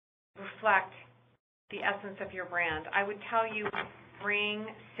reflect the essence of your brand. I would tell you bring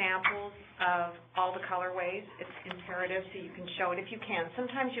samples of all the colorways. It's imperative so you can show it if you can.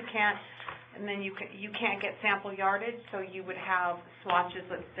 Sometimes you can't, and then you can't get sample yardage, so you would have swatches,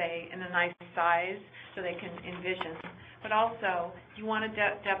 let's say, in a nice size so they can envision. But also, you want to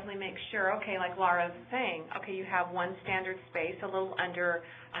definitely make sure, okay, like Laura's saying, okay, you have one standard space, a little under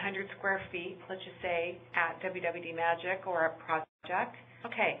 100 square feet, let's just say, at WWD Magic or at Project.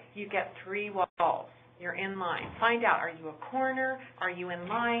 Okay, you get 3 walls. You're in line. Find out, are you a corner? Are you in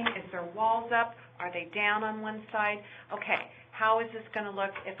line? Is there walls up? Are they down on one side? Okay, how is this going to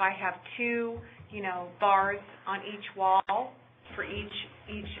look if I have 2, bars on each wall for each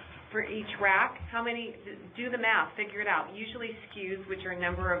rack? How many? Do the math. Figure it out. Usually SKUs, which are a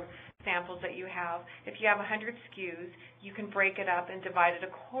number of samples that you have. If you have 100 SKUs, you can break it up and divide it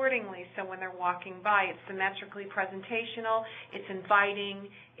accordingly so when they're walking by, it's symmetrically presentational, it's inviting,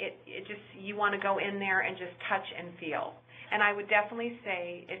 it just, you want to go in there and just touch and feel. And I would definitely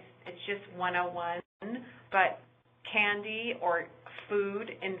say it's just 101, but candy or food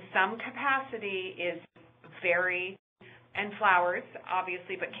in some capacity is very, and flowers,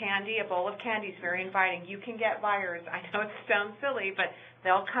 obviously, but candy, a bowl of candy is very inviting. You can get buyers. I know it sounds silly, but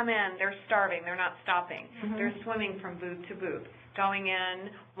they'll come in, they're starving, they're not stopping. Mm-hmm. They're swimming from booth to booth, going in,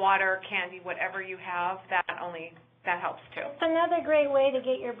 water, candy, whatever you have, that helps too. It's another great way to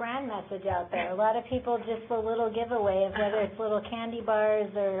get your brand message out there. A lot of people just a little giveaway of whether it's little candy bars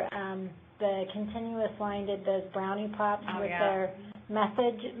or the Continuous line did those brownie pops with their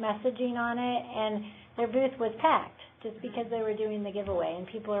messaging on it, and their booth was packed just because they were doing the giveaway, and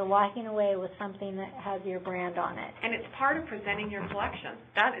people are walking away with something that has your brand on it. And it's part of presenting your collection.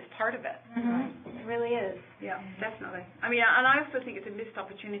 That is part of it. Mm-hmm. It really is. Yeah, definitely. I mean, and I also think it's a missed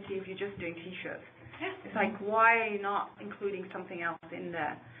opportunity if you're just doing T-shirts. Yeah. It's like, why are you not including something else in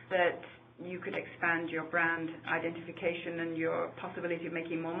there? that you could expand your brand identification and your possibility of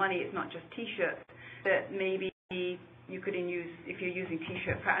making more money. It's not just T-shirts, that maybe you could use, if you're using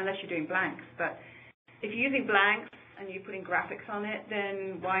T-shirt, unless you're doing blanks, but if you're using blanks and you're putting graphics on it,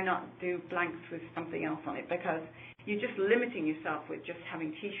 then why not do blanks with something else on it? Because you're just limiting yourself with just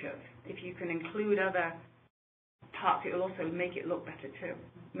having T-shirts. If you can include other parts, it will also make it look better too,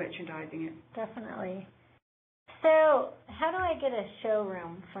 merchandising it. Definitely. So how do I get a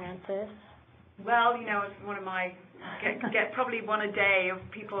showroom, Frances? Well, it's one of my, get probably one a day of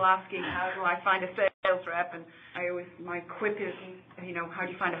people asking, how do I find a sales rep? And my quip is, how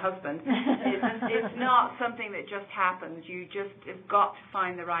do you find a husband? It's not something that just happens. You just have got to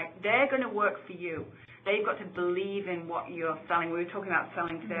find they're going to work for you. They've got to believe in what you're selling. We were talking about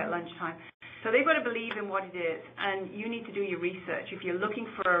selling today at lunchtime. So they've got to believe in what it is, and you need to do your research. If you're looking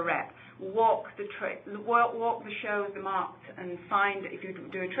for a rep, walk the shows, the market, and find, if you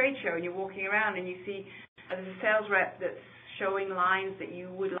do a trade show and you're walking around and you see there's a sales rep that's showing lines that you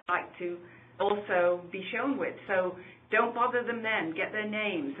would like to also be shown with. So don't bother them then. Get their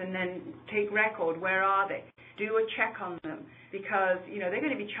names and then take record. Where are they? Do a check on them, because they're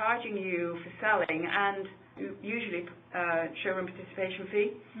going to be charging you for selling and usually showroom participation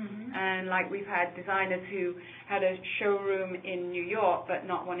fee. Mm-hmm. And like we've had designers who had a showroom in New York but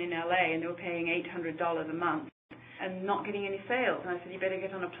not one in LA, and they were paying $800 a month and not getting any sales. And I said, you better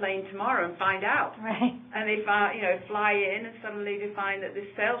get on a plane tomorrow and find out. Right. And they fly in, and suddenly they find that this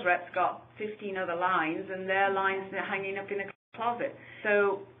sales rep's got 15 other lines, and their lines are hanging up in a closet.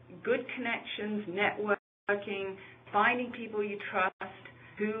 So good connections, networking, finding people you trust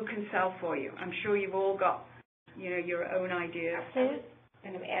who can sell for you. I'm sure you've all got, your own ideas.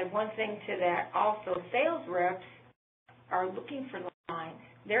 And to add one thing to that, also sales reps are looking for lines.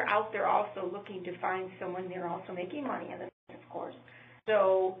 They're out there also looking to find someone. They're also making money on this, of course.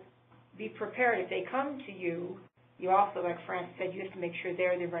 So be prepared. If they come to you, you also, like Frances said, you have to make sure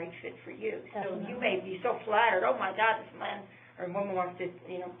they're the right fit for you. Definitely. So you may be so flattered, oh my God, this man or woman wants to,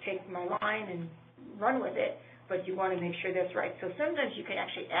 take my line and run with it, but you want to make sure that's right. So sometimes you can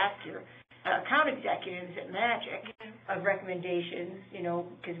actually ask your account executives at MAGIC of recommendations,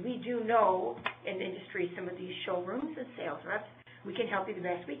 because we do know in the industry some of these showrooms and sales reps. We can help you the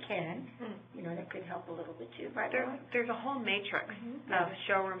best we can. That could help a little bit too. Right? There's a whole matrix of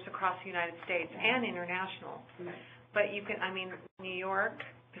showrooms across the United States and international. Right. But you can, New York,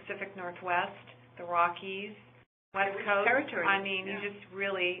 Pacific Northwest, the Rockies, West Coast. Territory. You just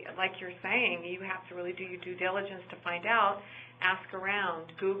really, like you're saying, you have to really do your due diligence to find out. Ask around,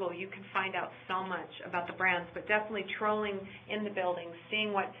 Google. You can find out so much about the brands, but definitely trolling in the buildings,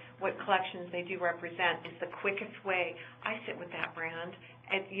 seeing what collections they do represent is the quickest way. I sit with that brand,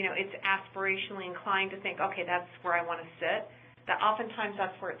 and it's aspirationally inclined to think, okay, that's where I want to sit. That oftentimes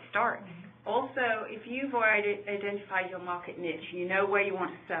that's where it starts. Also, if you've already identified your market niche, you know where you want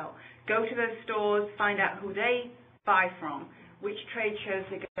to sell, go to those stores, find out who they buy from, which trade shows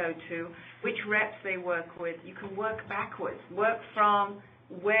they go to, which reps they work with. You can work backwards. Work from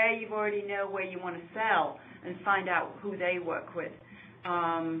where you already know where you want to sell and find out who they work with.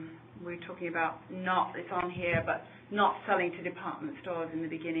 We're talking about it's on here, but not selling to department stores in the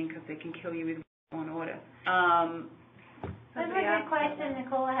beginning, because they can kill you with one order. That's a good question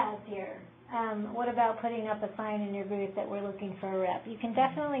Nicole has here. What about putting up a sign in your booth that we're looking for a rep? You can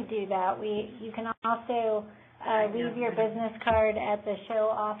definitely do that. You can also leave your business card at the show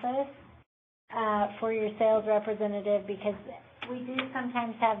office for your sales representative, because we do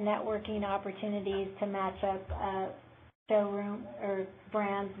sometimes have networking opportunities to match up showroom or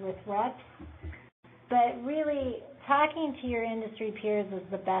brands with reps. But really, talking to your industry peers is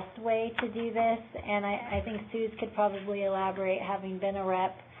the best way to do this, and I think Suze could probably elaborate, having been a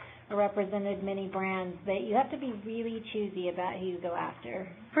rep or represented many brands, that you have to be really choosy about who you go after.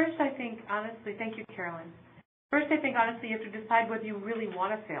 First, I think, honestly, thank you, Carolyn. First, I think, honestly, you have to decide whether you really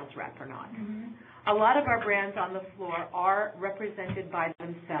want a sales rep or not. A lot of our brands on the floor are represented by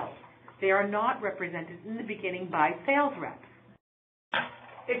themselves. They are not represented in the beginning by sales reps.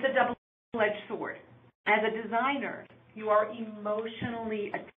 It's a double-edged sword. As a designer, you are emotionally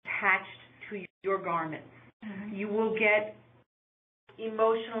attached to your garments. You will get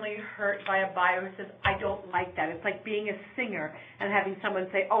emotionally hurt by a buyer who says, I don't like that. It's like being a singer and having someone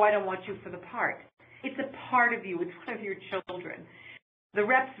say, oh, I don't want you for the part. It's a part of you. It's one of your children. The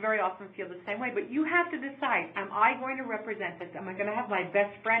reps very often feel the same way, but you have to decide, am I going to represent this? Am I going to have my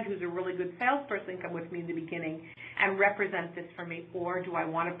best friend who's a really good salesperson come with me in the beginning and represent this for me, or do I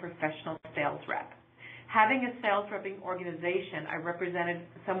want a professional sales rep? Having a sales repping organization, I represented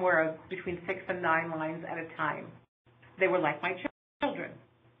somewhere between 6 and 9 lines at a time. They were like my children.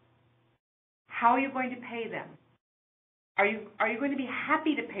 How are you going to pay them? Are you going to be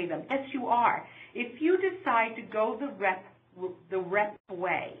happy to pay them? Yes, you are. If you decide to go the rep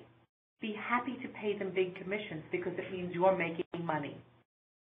way, be happy to pay them big commissions because it means you're making money.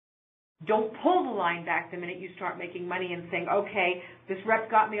 Don't pull the line back the minute you start making money and saying, okay, this rep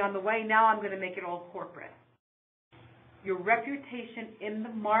got me on the way, now I'm going to make it all corporate. Your reputation in the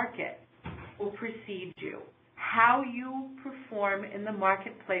market will precede you. How you perform in the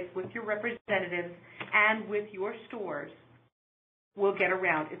marketplace with your representatives and with your stores will get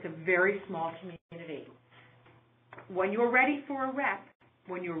around. It's a very small community. When you're ready for a rep,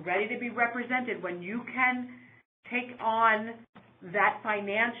 when you're ready to be represented, when you can take on that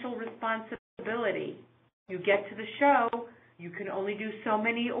financial responsibility, you get to the show, you can only do so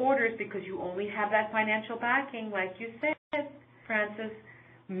many orders because you only have that financial backing, like you said, Frances.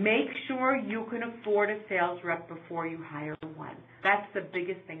 Make sure you can afford a sales rep before you hire one. That's the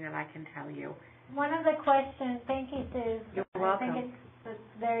biggest thing that I can tell you. One of the questions, thank you, Sue. You're welcome. I think it's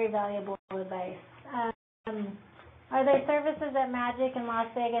very valuable advice. Are there services at MAGIC in Las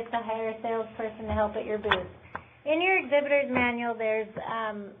Vegas to hire a salesperson to help at your booth? In your exhibitor's manual, there's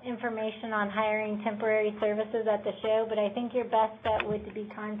information on hiring temporary services at the show, but I think your best bet would be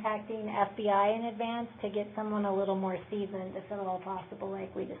contacting FBI in advance to get someone a little more seasoned, if at all possible,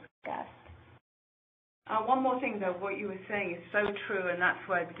 like we discussed. One more thing, though, what you were saying is so true, and that's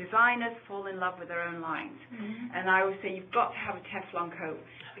where the designers fall in love with their own lines. Mm-hmm. And I always say you've got to have a Teflon coat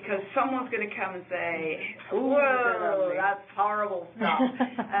because someone's going to come and say, whoa, that's horrible stuff.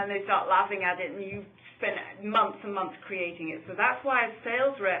 And they start laughing at it, and you spend months and months creating it. So that's why a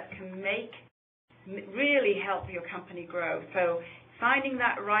sales rep can really help your company grow. So finding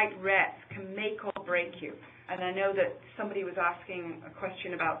that right rep can make or break you. And I know that somebody was asking a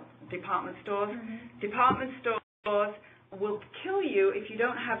question about department stores. Mm-hmm. Department stores will kill you if you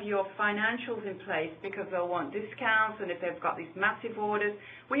don't have your financials in place because they'll want discounts and if they've got these massive orders.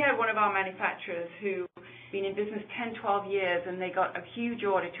 We had one of our manufacturers who been in business 10, 12 years and they got a huge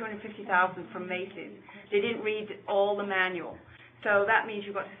order, $250,000 from Macy's. They didn't read all the manual. So that means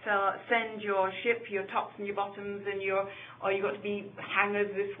you've got to ship your tops and your bottoms and or you've got to be hangers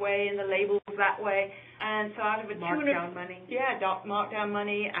this way and the labels that way. And so out of a markdown money. Yeah, markdown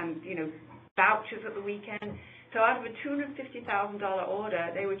money and, vouchers at the weekend. So out of a $250,000 order,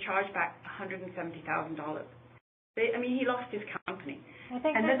 they would charge back $170,000. He lost his company. I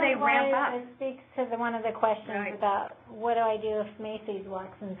think and then they ramp up. It speaks to one of the questions about what do I do if Macy's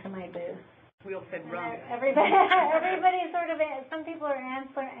walks into my booth? We all said run. Everybody sort of, some people are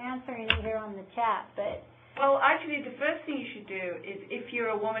answering it here on the chat, but. Well, actually, the first thing you should do is if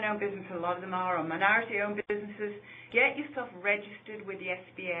you're a woman-owned business, and a lot of them are, or minority-owned businesses, get yourself registered with the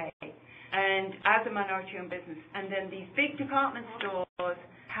SBA and as a minority-owned business. And then these big department stores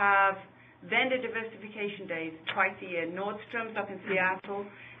have vendor diversification days twice a year. Nordstrom's up in Seattle,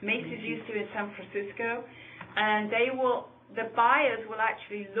 Macy's used to in San Francisco, and the buyers will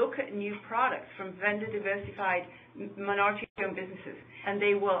actually look at new products from vendor-diversified minority-owned businesses, and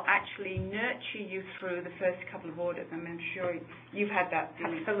they will actually nurture you through the first couple of orders. I'm sure you've had that.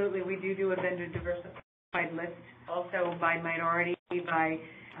 Absolutely. We do a vendor-diversified list, also by minority, by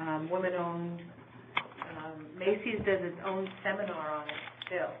women-owned. Macy's does its own seminar on it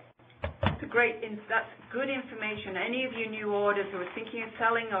still. That's good information. Any of you new orders who are thinking of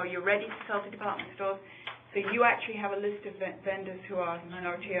selling or you're ready to sell to department stores, so you actually have a list of vendors who are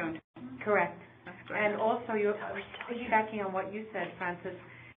minority-owned. Correct. That's great. And also, you're piggybacking on what you said, Frances.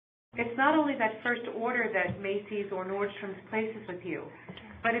 It's not only that first order that Macy's or Nordstrom's places with you,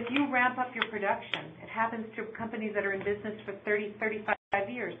 but if you ramp up your production, it happens to companies that are in business for 30, 35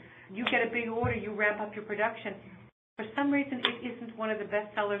 years. You get a big order, you ramp up your production. For some reason, it isn't one of the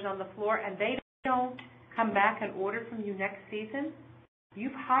best sellers on the floor, and they don't come back and order from you next season.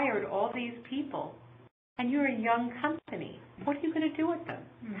 You've hired all these people, and you're a young company. What are you going to do with them?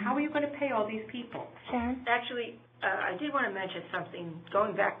 Mm-hmm. How are you going to pay all these people? Sharon? Actually, I did want to mention something.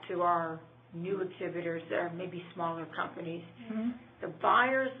 Going back to our new exhibitors that are maybe smaller companies, mm-hmm. The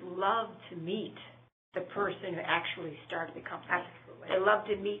buyers love to meet the person who actually started the company. Absolutely. They love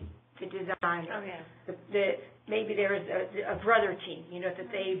to meet the designer. Oh, yeah. Maybe there is a brother team, that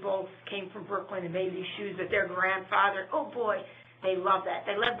they both came from Brooklyn and made these shoes with their grandfather. Oh, boy. They love that.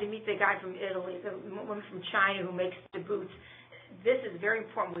 They love to meet the guy from Italy, the woman from China who makes the boots. This is very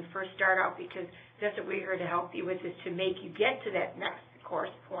important when we first start out because that's what we're here to help you with, is to make you get to that next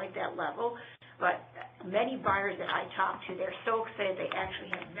course point, that level. But many buyers that I talk to, they're so excited they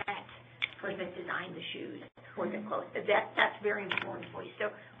actually have met the person that designed the shoes or the clothes. That's very important for you. So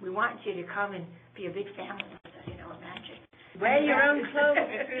we want you to come and be a big family with us, at MAGIC. Wear your own clothes.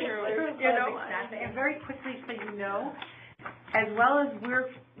 You know, exactly. And very quickly, so you know, as well as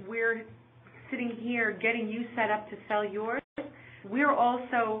we're sitting here getting you set up to sell yours, we're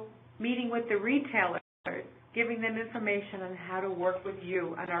also meeting with the retailers, giving them information on how to work with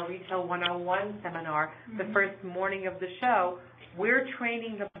you on our Retail 101 seminar, the first morning of the show. We're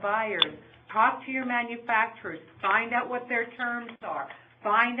training the buyers. Talk to your manufacturers. Find out what their terms are.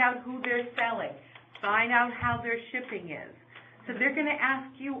 Find out who they're selling. Find out how their shipping is. So they're going to ask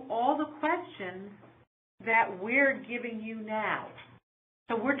you all the questions that we're giving you now.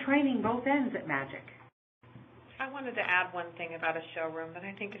 So we're training both ends at MAGIC. I wanted to add one thing about a showroom that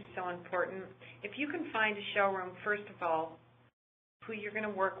I think is so important. If you can find a showroom, first of all, who you're going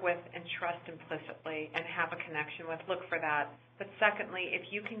to work with and trust implicitly and have a connection with, look for that. But secondly, if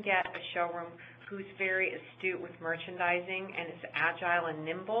you can get a showroom who's very astute with merchandising and is agile and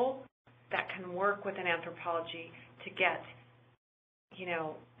nimble, that can work with an Anthropologie to get, you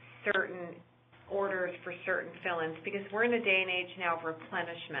know, certain orders for certain fill-ins, because we're in a day and age now of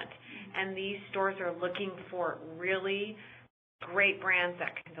replenishment, and these stores are looking for really great brands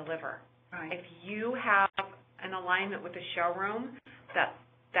that can deliver. Right. If you have an alignment with the showroom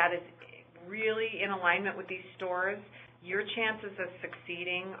that is really in alignment with these stores, your chances of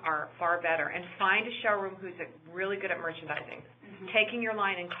succeeding are far better. And find a showroom who's really good at merchandising, taking your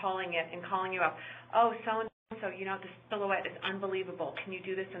line and calling you up. Oh, so-and-so, you know, this silhouette is unbelievable. Can you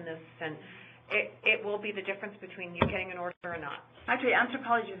do this and this? And it will be the difference between you getting an order or not. Actually,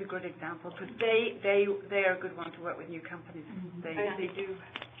 Anthropologie is a good example because they are a good one to work with new companies. They do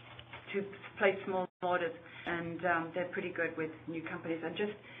to place small orders, and they're pretty good with new companies.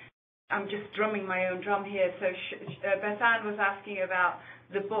 I'm just drumming my own drum here. So Beth Ann was asking about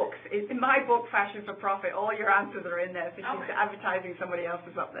the books. In my book, Fashion for Profit, all your answers are in there. So she's advertising somebody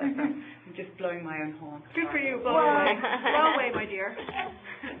else's up there. So I'm just blowing my own horn. Good for you. Blow away. Blow away, my dear.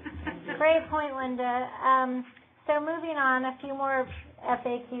 Great point, Linda. So moving on, a few more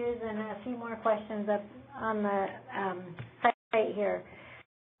FAQs and a few more questions up on the site here.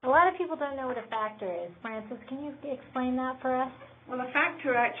 A lot of people don't know what a factor is. Frances, can you explain that for us? Well, a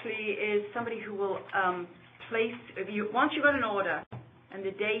factor actually is somebody who will place, once you've got an order and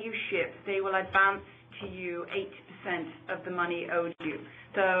the day you ship, they will advance to you 80% of the money owed you.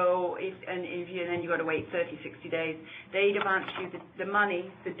 So then you've got to wait 30, 60 days. They'd advance you the money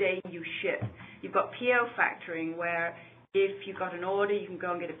the day you ship. You've got PO factoring, where if you've got an order, you can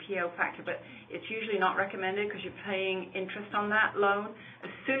go and get a PO factor, but it's usually not recommended because you're paying interest on that loan. As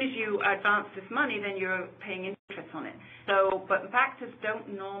soon as you advance this money, then you're paying interest on it. So, but factors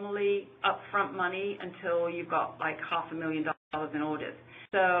don't normally upfront money until you've got like $500,000 in orders.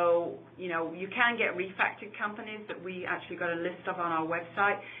 So, you know, you can get refactored companies that we actually got a list of on our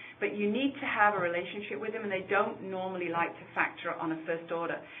website, but you need to have a relationship with them, and they don't normally like to factor on a first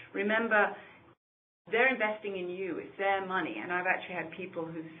order. Remember, they're investing in you. It's their money. And I've actually had people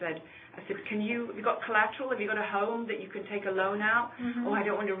who said, I said, have you got collateral? Have you got a home that you can take a loan out? Oh, I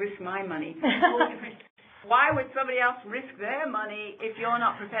don't want to risk my money. Why would somebody else risk their money if you're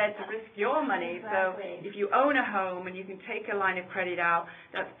not prepared to risk your money? Exactly. So if you own a home and you can take a line of credit out,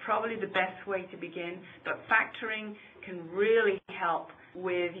 that's probably the best way to begin. But factoring can really help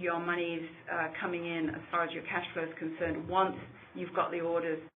with your monies coming in as far as your cash flow is concerned once you've got the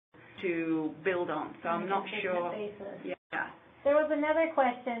orders to build on. So I'm not sure. Yeah. There was another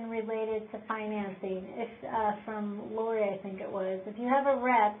question related to financing. From Lori, I think it was. If you have a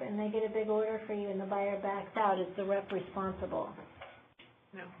rep and they get a big order for you and the buyer backs out, is the rep responsible?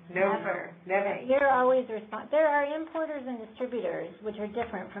 No. Never. You're always responsible. There are importers and distributors, which are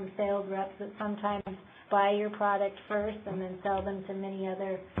different from sales reps that sometimes buy your product first and then sell them to many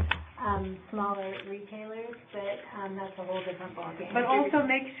other smaller retailers, but that's a whole different ballgame. But also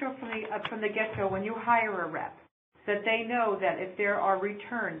make sure from the get-go, when you hire a rep, that they know that if there are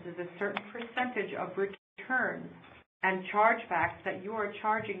returns, there's a certain percentage of returns and chargebacks that you are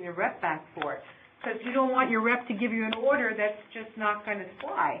charging the rep back for. Because you don't want your rep to give you an order that's just not going to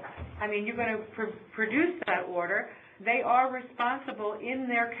fly. I mean, you're going to produce that order. They are responsible in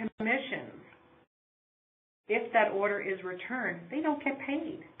their commissions. If that order is returned, they don't get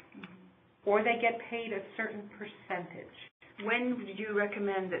paid. Or they get paid a certain percentage. When would you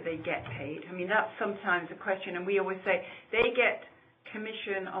recommend that they get paid? I mean, that's sometimes a question, and we always say they get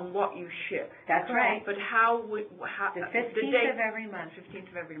commission on what you ship. That's right. But the 15th of every month. 15th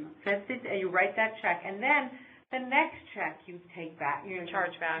of every month. And you write that check, and then the next check you take back. You know,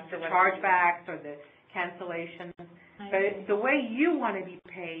 Chargebacks. The chargebacks or the cancellations. But the way you want to be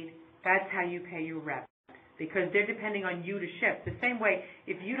paid, that's how you pay your reps, because they're depending on you to ship. The same way,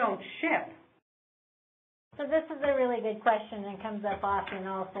 if you don't ship, So this is a really good question and comes up often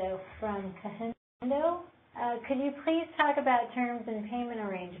also from Kahindo. Could you please talk about terms and payment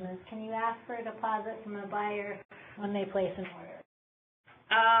arrangements? Can you ask for a deposit from a buyer when they place an order?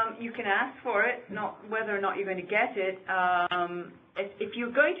 You can ask for it, not whether or not you're going to get it. If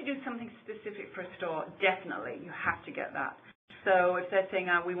you're going to do something specific for a store, definitely you have to get that. So if they're saying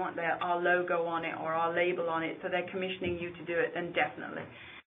we want our logo on it or our label on it, so they're commissioning you to do it, then definitely.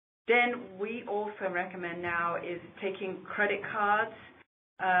 Then we also recommend now is taking credit cards.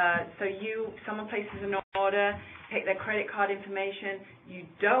 So someone places an order, take their credit card information. You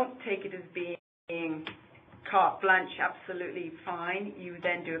don't take it as being carte blanche, absolutely fine. You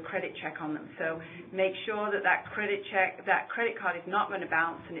then do a credit check on them. So make sure that credit card is not going to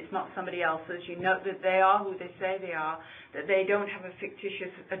bounce and it's not somebody else's. You know that they are who they say they are, that they don't have a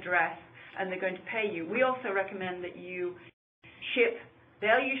fictitious address, and they're going to pay you. We also recommend that you ship.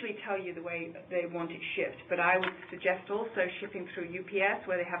 They'll usually tell you the way they want it shipped, but I would suggest also shipping through UPS,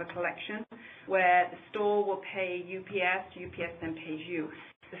 where they have a collection, where the store will pay UPS then pays you.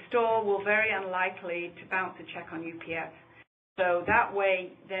 The store will very unlikely to bounce a check on UPS. So that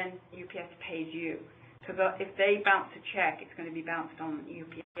way, then UPS pays you. Because if they bounce a check, it's going to be bounced on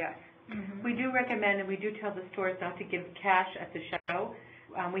UPS. Mm-hmm. We do recommend, and we do tell the stores not to give cash at the show.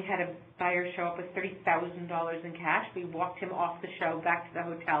 We had a buyer show up with $30,000 in cash. We walked him off the show back to the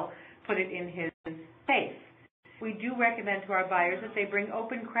hotel, put it in his safe. We do recommend to our buyers that they bring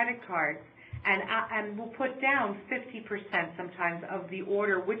open credit cards, and we'll put down 50% sometimes of the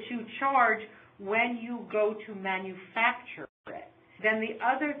order, which you charge when you go to manufacture it. Then the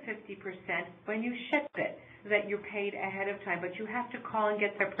other 50% when you ship it, that you're paid ahead of time. But you have to call and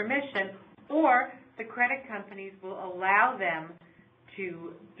get their permission, or the credit companies will allow them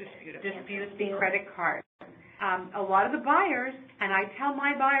to dispute the credit card. A lot of the buyers, and I tell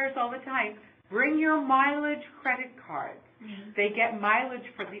my buyers all the time, bring your mileage credit cards. Mm-hmm. They get mileage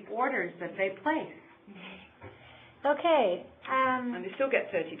for the orders that they place. Okay. And they still get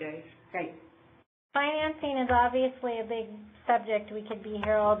 30 days. Right. Financing is obviously a big subject. We could be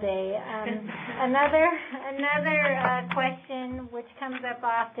here all day. Another question which comes up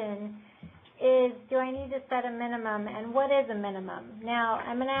often is, do I need to set a minimum, and what is a minimum? Now,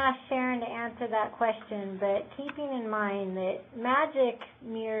 I'm going to ask Sharon to answer that question, but keeping in mind that MAGIC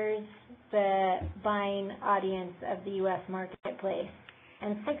mirrors the buying audience of the U.S. marketplace,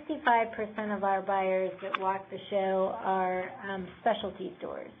 and 65% of our buyers that walk the show are specialty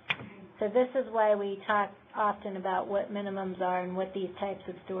stores. So this is why we talk often about what minimums are and what these types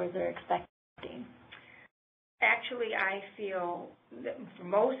of stores are expecting. Actually, I feel that for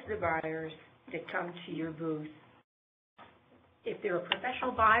most of the buyers that come to your booth, if they're a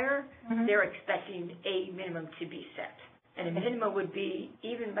professional buyer, mm-hmm. they're expecting a minimum to be set. And a minimum would be,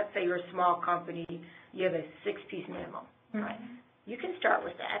 even let's say you're a small company, you have a 6-piece minimum, mm-hmm. right? You can start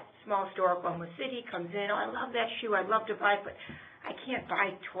with that. Small store, Oklahoma City comes in, oh, I love that shoe, I'd love to buy it, but I can't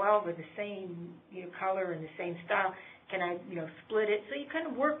buy 12 of the same color and the same style. Can I split it? So you kind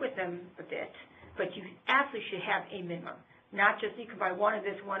of work with them a bit, but you absolutely should have a minimum. Not just you can buy one of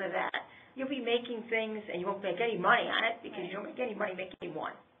this, one of that. You'll be making things and you won't make any money on it because you don't make any money making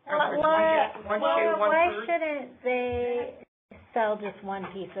one. Why shouldn't they sell just one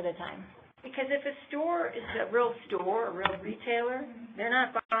piece at a time? Because if a store is a real store, a real retailer, they're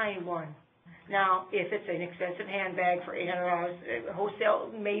not buying one. Now, if it's an expensive handbag for $800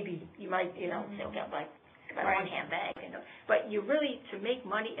 wholesale, maybe you might, say, okay, I'll buy one handbag. But you really, to make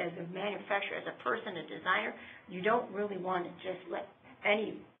money as a manufacturer, as a person, a designer, you don't really want to just let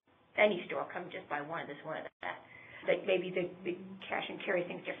any store come just buy one of this, one of that. Like maybe the cash and carry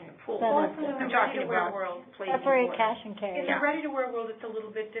thing's different in pool. I'm talking about separate cash and carry. In the ready-to-wear world, it's a little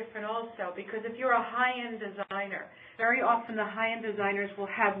bit different also, because if you're a high-end designer, very often the high-end designers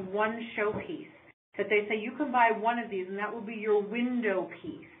will have one showpiece that they say you can buy one of these, and that will be your window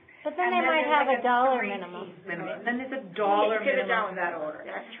piece. But then they might have a dollar minimum. Then there's a dollar minimum. Get it down in that order.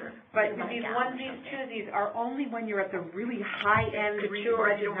 That's true. But these onesies, twosies are only when you're at the really high-end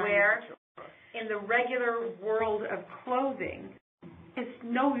ready-to-wear. In the regular world of clothing, it's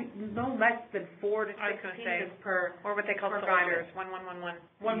no less than 4 to 6 pieces per, or what they call soldiers, 1111.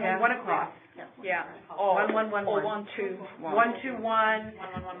 One across. Yeah. Or 111. Or 121. 121.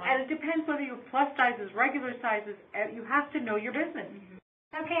 And it depends whether you have plus sizes, regular sizes. You have to know your business.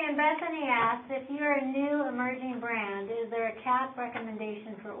 Okay, and Bethany asked, if you're a new emerging brand, is there a cap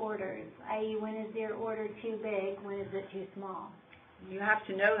recommendation for orders? I.e., when is your order too big? When is it too small? You have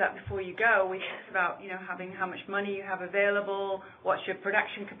to know that before you go. We talked about, having how much money you have available, what's your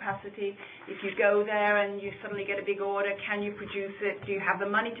production capacity. If you go there and you suddenly get a big order, can you produce it? Do you have the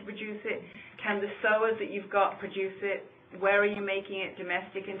money to produce it? Can the sewers that you've got produce it? Where are you making it,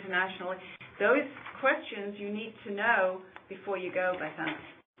 domestic, internationally? Those questions you need to know before you go, Bethany.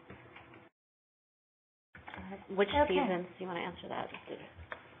 Which seasons do you want to answer that?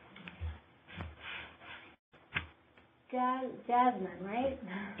 Jasmine, right?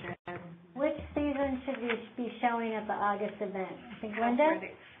 Which season should we be showing at the August event? I think Linda?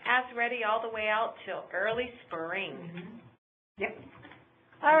 As ready all the way out till early spring. Mm-hmm. Yep.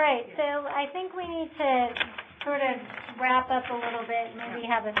 All right, so I think we need to sort of wrap up a little bit, maybe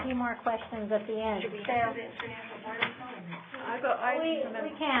have a few more questions at the end. Should we have the international buyers?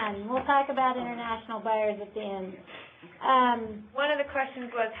 We can. We'll talk about international buyers at the end. One of the questions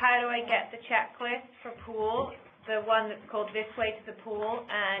was, how do I get the checklist for pool? The one that's called This Way to the Pool,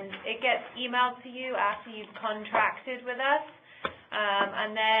 and it gets emailed to you after you've contracted with us.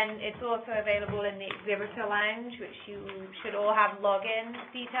 And then it's also available in the exhibitor lounge, which you should all have login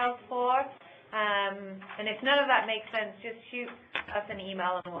details for. And if none of that makes sense, just shoot us an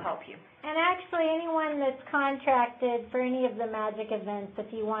email and we'll help you. And actually, anyone that's contracted for any of the MAGIC events, if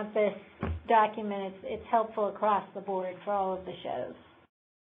you want this document, it's helpful across the board for all of the shows.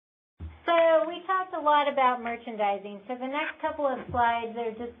 So we talked a lot about merchandising. So the next couple of slides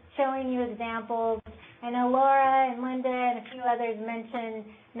are just showing you examples. I know Laura and Linda and a few others mentioned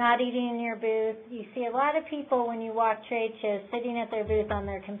not eating in your booth. You see a lot of people when you walk trade shows sitting at their booth on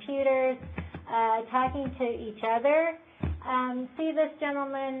their computers, talking to each other. See this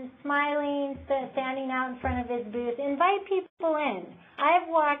gentleman smiling, standing out in front of his booth. Invite people in. I've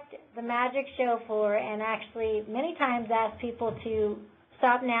walked the MAGIC show floor and actually many times asked people to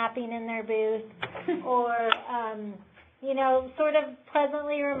stop napping in their booth or, sort of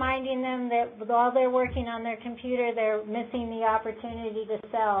pleasantly reminding them that while they're working on their computer, they're missing the opportunity to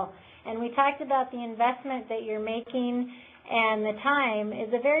sell. And we talked about the investment that you're making, and the time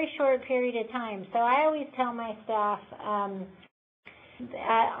is a very short period of time. So I always tell my staff on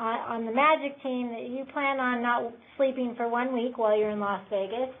the MAGIC team that you plan on not sleeping for 1 week while you're in Las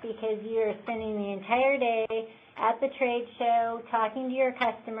Vegas, because you're spending the entire day at the trade show talking to your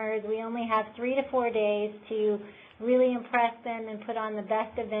customers. We only have 3 to 4 days to really impress them and put on the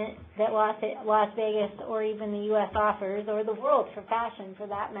best event that Las Vegas or even the U.S. offers, or the world for fashion for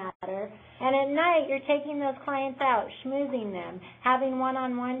that matter. And at night, you're taking those clients out, schmoozing them, having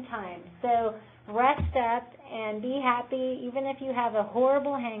one-on-one time. So rest up and be happy, even if you have a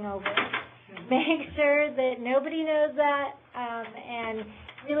horrible hangover. Make sure that nobody knows that, and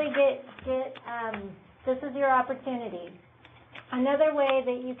really this is your opportunity. Another way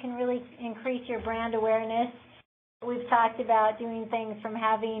that you can really increase your brand awareness, we've talked about doing things from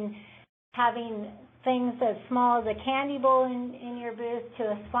having things as small as a candy bowl in your booth to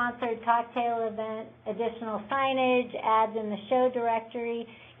a sponsored cocktail event, additional signage, ads in the show directory,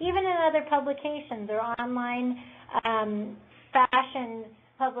 even in other publications or online fashion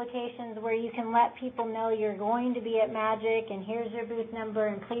publications where you can let people know you're going to be at MAGIC and here's your booth number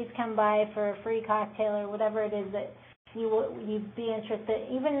and please come by for a free cocktail or whatever it is that you'd be interested.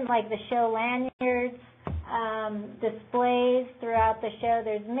 Even like the show lanyards, displays throughout the show.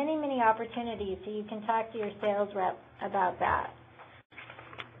 There's many, many opportunities, so you can talk to your sales rep about that.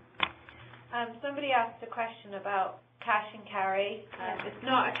 Somebody asked a question about cash and carry. It's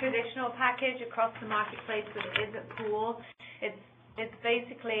not a traditional package across the marketplace, but it is at Pool. It's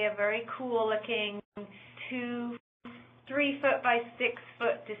basically a very cool looking 3-foot by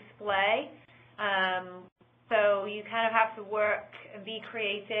 6-foot display. So you kind of have to work and be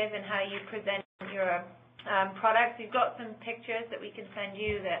creative in how you present your products. We've got some pictures that we can send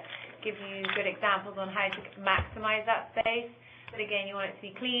you that give you good examples on how to maximize that space. But again, you want it to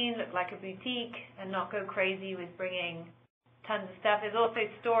be clean, look like a boutique, and not go crazy with bringing tons of stuff. There's also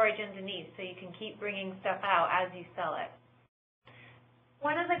storage underneath, so you can keep bringing stuff out as you sell it.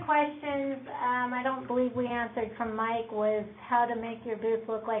 One of the questions I don't believe we answered from Mike was how to make your booth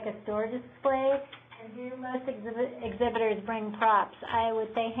look like a store display. And do most exhibitors bring props? I would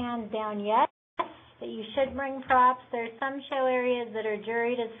say hands down yes, that you should bring props. There's some show areas that are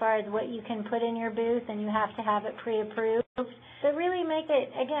juried as far as what you can put in your booth, and you have to have it pre-approved. But really make it,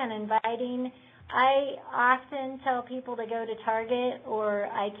 again, inviting. I often tell people to go to Target or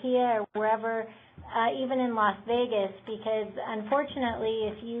IKEA or wherever, even in Las Vegas, because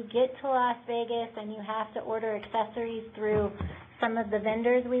unfortunately if you get to Las Vegas and you have to order accessories through some of the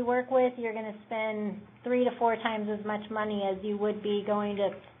vendors we work with, you're going to spend 3 to 4 times as much money as you would be going to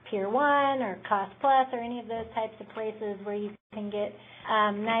Pier 1 or Cost Plus or any of those types of places where you can get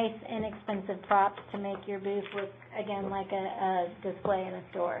nice, inexpensive props to make your booth look, again, like a display in a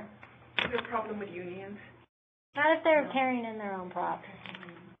store. Is there a problem with unions? Not if they're carrying in their own props.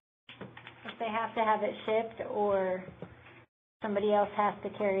 If they have to have it shipped or somebody else has to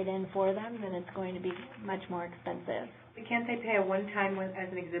carry it in for them, then it's going to be much more expensive. Can't they pay a one-time,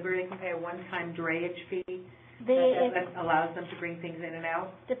 as an exhibitor, they can pay a one-time drayage fee That allows them to bring things in and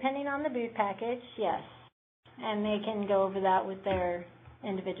out? Depending on the booth package, yes. And they can go over that with their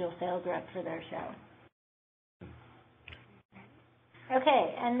individual sales rep for their show.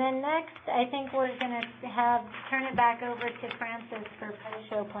 Okay, and then next, I think we're going to turn it back over to Frances for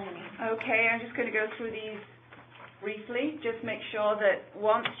post-show planning. Okay, I'm just going to go through these briefly. Just make sure that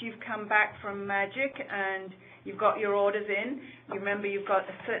once you've come back from MAGIC and you've got your orders in, you remember you've got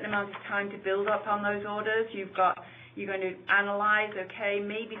a certain amount of time to build up on those orders. You're going to analyze, okay,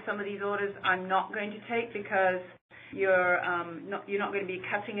 maybe some of these orders I'm not going to take because you're not going to be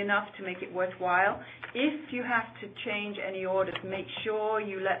cutting enough to make it worthwhile. If you have to change any orders, make sure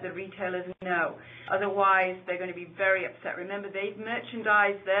you let the retailers know. Otherwise, they're going to be very upset. Remember, they've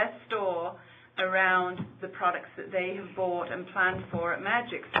merchandised their store around the products that they have bought and planned for at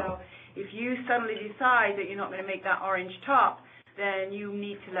MAGIC. So if you suddenly decide that you're not going to make that orange top, then you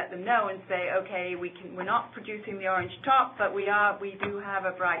need to let them know and say, okay, we're not producing the orange top, but we do have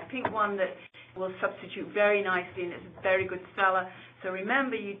a bright pink one that will substitute very nicely, and it's a very good seller. So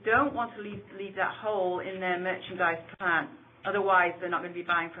remember, you don't want to leave that hole in their merchandise plan. Otherwise, they're not going to be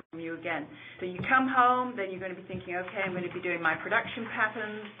buying from you again. So you come home, then you're going to be thinking, okay, I'm going to be doing my production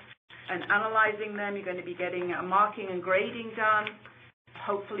patterns and analyzing them. You're going to be getting a marking and grading done.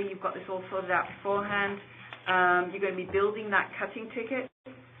 Hopefully, you've got this all sorted out beforehand. You're going to be building that cutting ticket,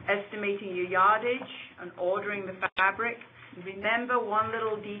 estimating your yardage, and ordering the fabric. Remember one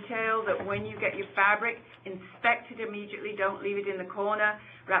little detail, that when you get your fabric, inspect it immediately. Don't leave it in the corner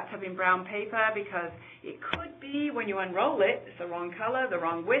wrapped up in brown paper, because it could be when you unroll it, it's the wrong color, the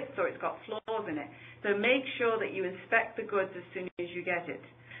wrong width, or it's got flaws in it. So make sure that you inspect the goods as soon as you get it.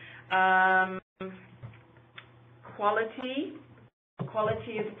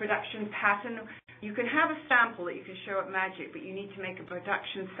 Quality is a production pattern. You can have a sample that you can show at MAGIC, but you need to make a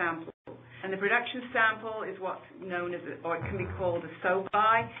production sample. And the production sample is what's known as, or it can be called a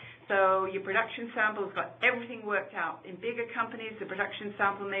sew-by. So your production sample has got everything worked out. In bigger companies, the production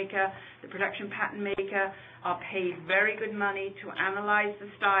sample maker, the production pattern maker are paid very good money to analyze the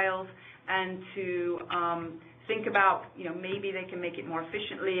styles and to think about, maybe they can make it more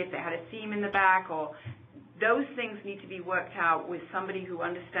efficiently if they had a seam in the back, or those things need to be worked out with somebody who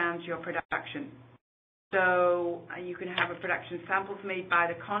understands your production. So you can have a production samples made by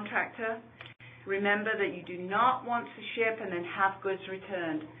the contractor. Remember that you do not want to ship and then have goods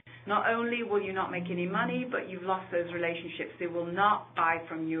returned. Not only will you not make any money, but you've lost those relationships. They will not buy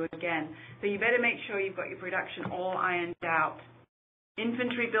from you again. So you better make sure you've got your production all ironed out.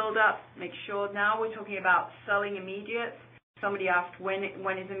 Inventory build-up, make sure. Now we're talking about selling immediates. Somebody asked when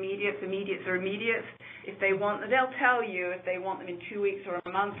is immediates. Immediates are immediates. If they want, they'll tell you if they want them in 2 weeks or a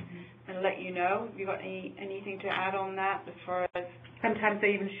month, and let you know. Have you got anything to add on that as far as? Sometimes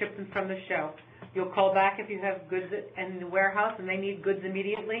they even ship them from the show. You'll call back if you have goods in the warehouse and they need goods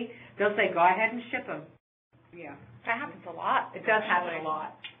immediately. They'll say, go ahead and ship them. Yeah. That happens a lot. It does happen a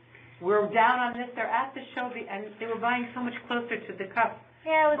lot. We're down on this. They're at the show, and they were buying so much closer to the cup.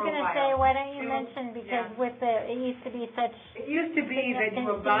 Yeah, I was going to say, why don't you mention, because it used to be such... It used to be that you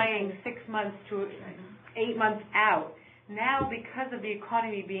were buying 6 months to 8 months out. Now, because of the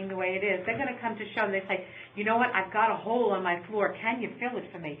economy being the way it is, they're going to come to show and they say, you know what, I've got a hole on my floor. Can you fill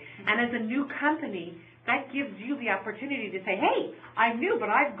it for me? And as a new company, that gives you the opportunity to say, hey, I'm new, but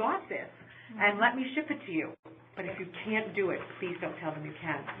I've got this, and let me ship it to you. But if you can't do it, please don't tell them you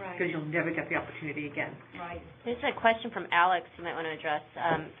can't, because you'll never get the opportunity again. Right. There's a question from Alex you might want to address.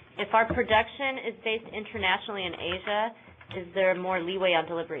 If our production is based internationally in Asia, is there more leeway on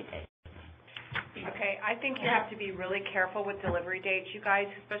delivery dates? Okay, I think you have to be really careful with delivery dates, you guys,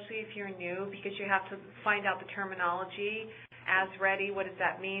 especially if you're new, because you have to find out the terminology. As ready, what does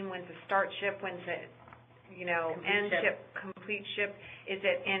that mean? When's the start ship? When's it, end ship, complete ship? Is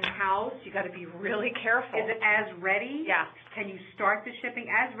it in-house? You got to be really careful. Is it as ready? Yeah. Can you start the shipping?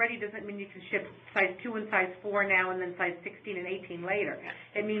 As ready doesn't mean you can ship size 2 and size 4 now and then size 16 and 18 later.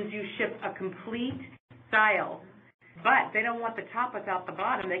 It means you ship a complete style. But they don't want the top without the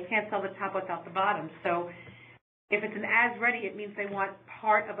bottom. They can't sell the top without the bottom. So if it's an as ready, it means they want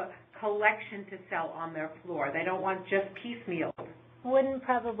part of a collection to sell on their floor. They don't want just piecemeal. Wouldn't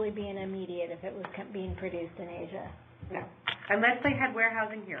probably be an immediate if it was being produced in Asia. No, unless they had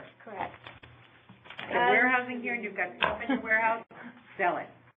warehousing here. Correct. If warehousing here and you've got stuff in your warehouse, sell it.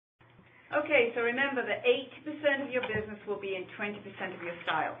 Okay, so remember that 80% of your business will be in 20% of your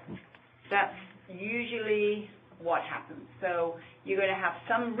style. That's usually what happens. So you're going to have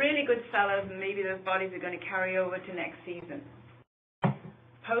some really good sellers, and maybe those bodies are going to carry over to next season.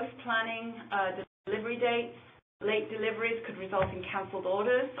 Post-planning delivery dates, late deliveries could result in canceled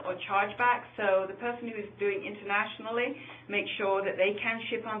orders or chargebacks. So the person who is doing internationally, make sure that they can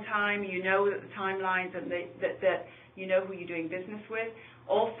ship on time. You know that the timelines and that you know who you're doing business with.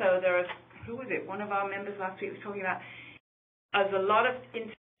 Also, there are, who was it? One of our members last week was talking about there's a lot of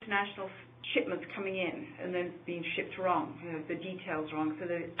international shipments coming in and then being shipped wrong, the details wrong. So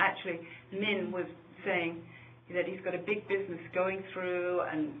that actually, Min was saying that he's got a big business going through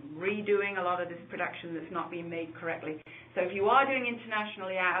and redoing a lot of this production that's not being made correctly. So if you are doing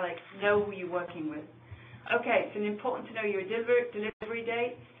internationally, Alex, know who you're working with. Okay, it's important to know your delivery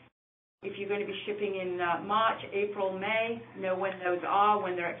dates. If you're going to be shipping in March, April, May, know when those are,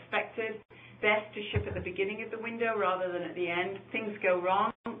 when they're expected. Best to ship at the beginning of the window rather than at the end. Things go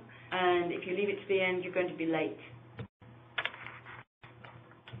wrong, and if you leave it to the end, you're going to be late.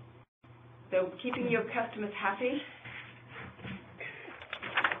 So keeping your customers happy.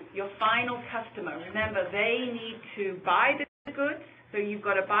 Your final customer, remember, they need to buy the goods. So you've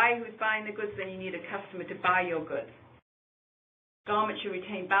got a buyer who's buying the goods, then you need a customer to buy your goods. Garments should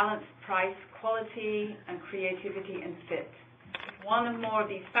retain balance, price, quality, and creativity and fit. If one or more of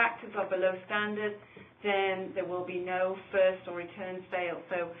these factors are below standard, then there will be no first or return sale.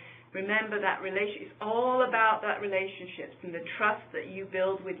 So remember that it's all about that relationships and the trust that you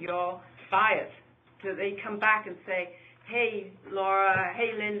build with your buyers. So they come back and say, hey, Laura,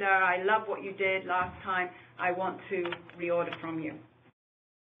 hey, Linda, I love what you did last time. I want to reorder from you.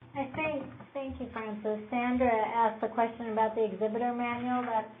 Thank you, Frances. Sandra asked a question about the exhibitor manual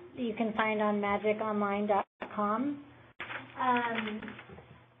that you can find on magiconline.com.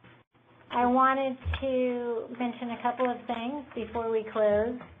 I wanted to mention a couple of things before we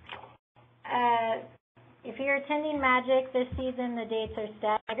close. If you're attending MAGIC this season, the dates are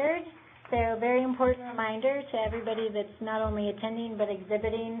staggered. So a very important reminder to everybody that's not only attending but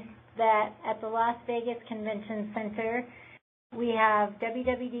exhibiting that at the Las Vegas Convention Center, we have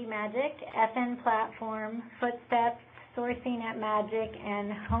WWD Magic, FN Platform, Footsteps, Sourcing at Magic,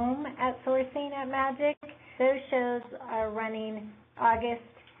 and Home at Sourcing at Magic. Those shows are running August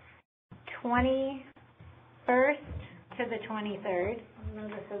 21st to the 23rd. I know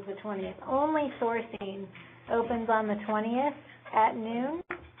this is the 20th. Only Sourcing opens on the 20th at noon.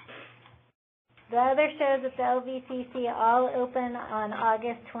 The other shows at the LVCC all open on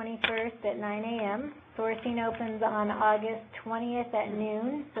August 21st at 9 a.m. Sourcing opens on August 20th at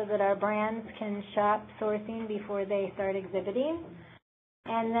noon so that our brands can shop Sourcing before they start exhibiting.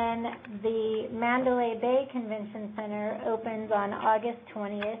 And then the Mandalay Bay Convention Center opens on August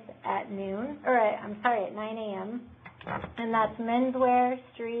 20th at noon, or at 9 a.m. And that's menswear,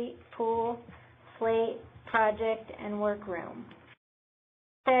 street, pool, slate, project, and workroom.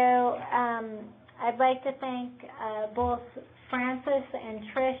 So I'd like to thank both Frances and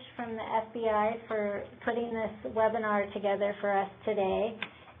Trish from the FBI for putting this webinar together for us today.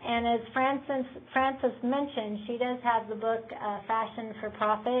 And as Frances mentioned, she does have the book Fashion for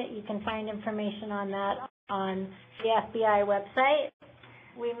Profit. You can find information on that on the FBI website.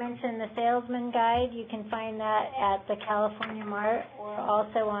 We mentioned the Salesman Guide. You can find that at the California Mart or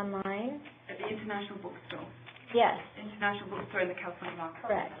also online. At the International Bookstore. Yes. International Bookstore in the California Mart.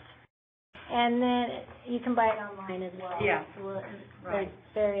 Correct. And then you can buy it online as well. Yeah. There's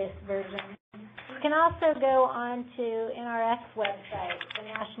various versions. You can also go on to NRF's website, the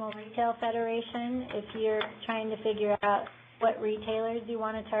National Retail Federation, if you're trying to figure out what retailers you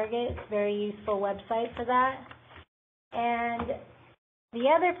want to target. It's a very useful website for that. And the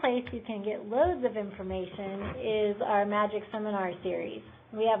other place you can get loads of information is our MAGIC Seminar Series.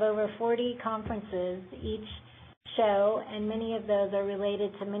 We have over 40 conferences each show, and many of those are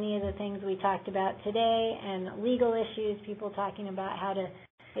related to many of the things we talked about today, and legal issues, people talking about how to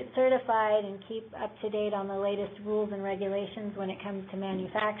get certified and keep up to date on the latest rules and regulations when it comes to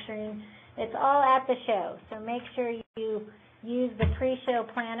manufacturing. It's all at the show, so make sure you use the pre-show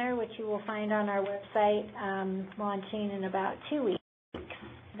planner, which you will find on our website, launching in about 2 weeks,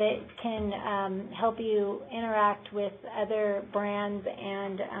 that can help you interact with other brands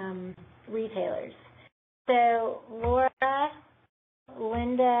and retailers. So Laura,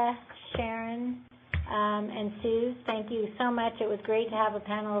 Linda, Sharon, And Sue, thank you so much. It was great to have a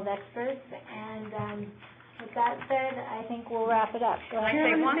panel of experts. And with that said, I think we'll wrap it up.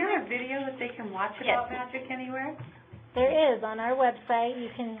 Carolyn, is there a video that they can watch about magic anywhere? There is. On our website, you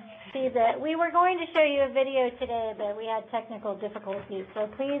can see that. We were going to show you a video today, but we had technical difficulties. So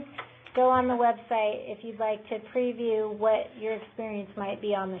please go on the website if you'd like to preview what your experience might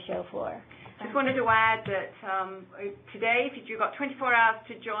be on the show floor. Just wanted to add that today, if you've got 24 hours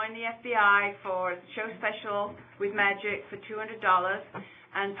to join the FBI for a show special with Magic for $200,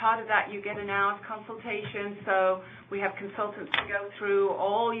 and part of that you get an hour's consultation, so we have consultants to go through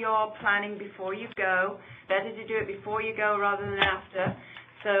all your planning before you go. Better to do it before you go rather than after.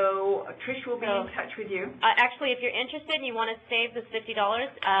 So Trish will be in touch with you. Actually, if you're interested and you want to save this $50,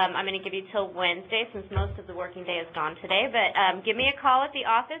 I'm going to give you till Wednesday since most of the working day is gone today. But give me a call at the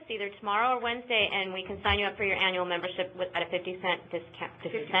office either tomorrow or Wednesday, and we can sign you up for your annual membership at a $50 discount.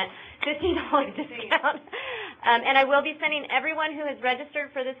 And I will be sending everyone who has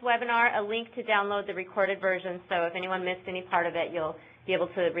registered for this webinar a link to download the recorded version. So if anyone missed any part of it, you'll be able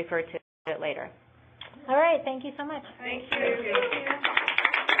to refer to it later. All right. Thank you so much. Thank you.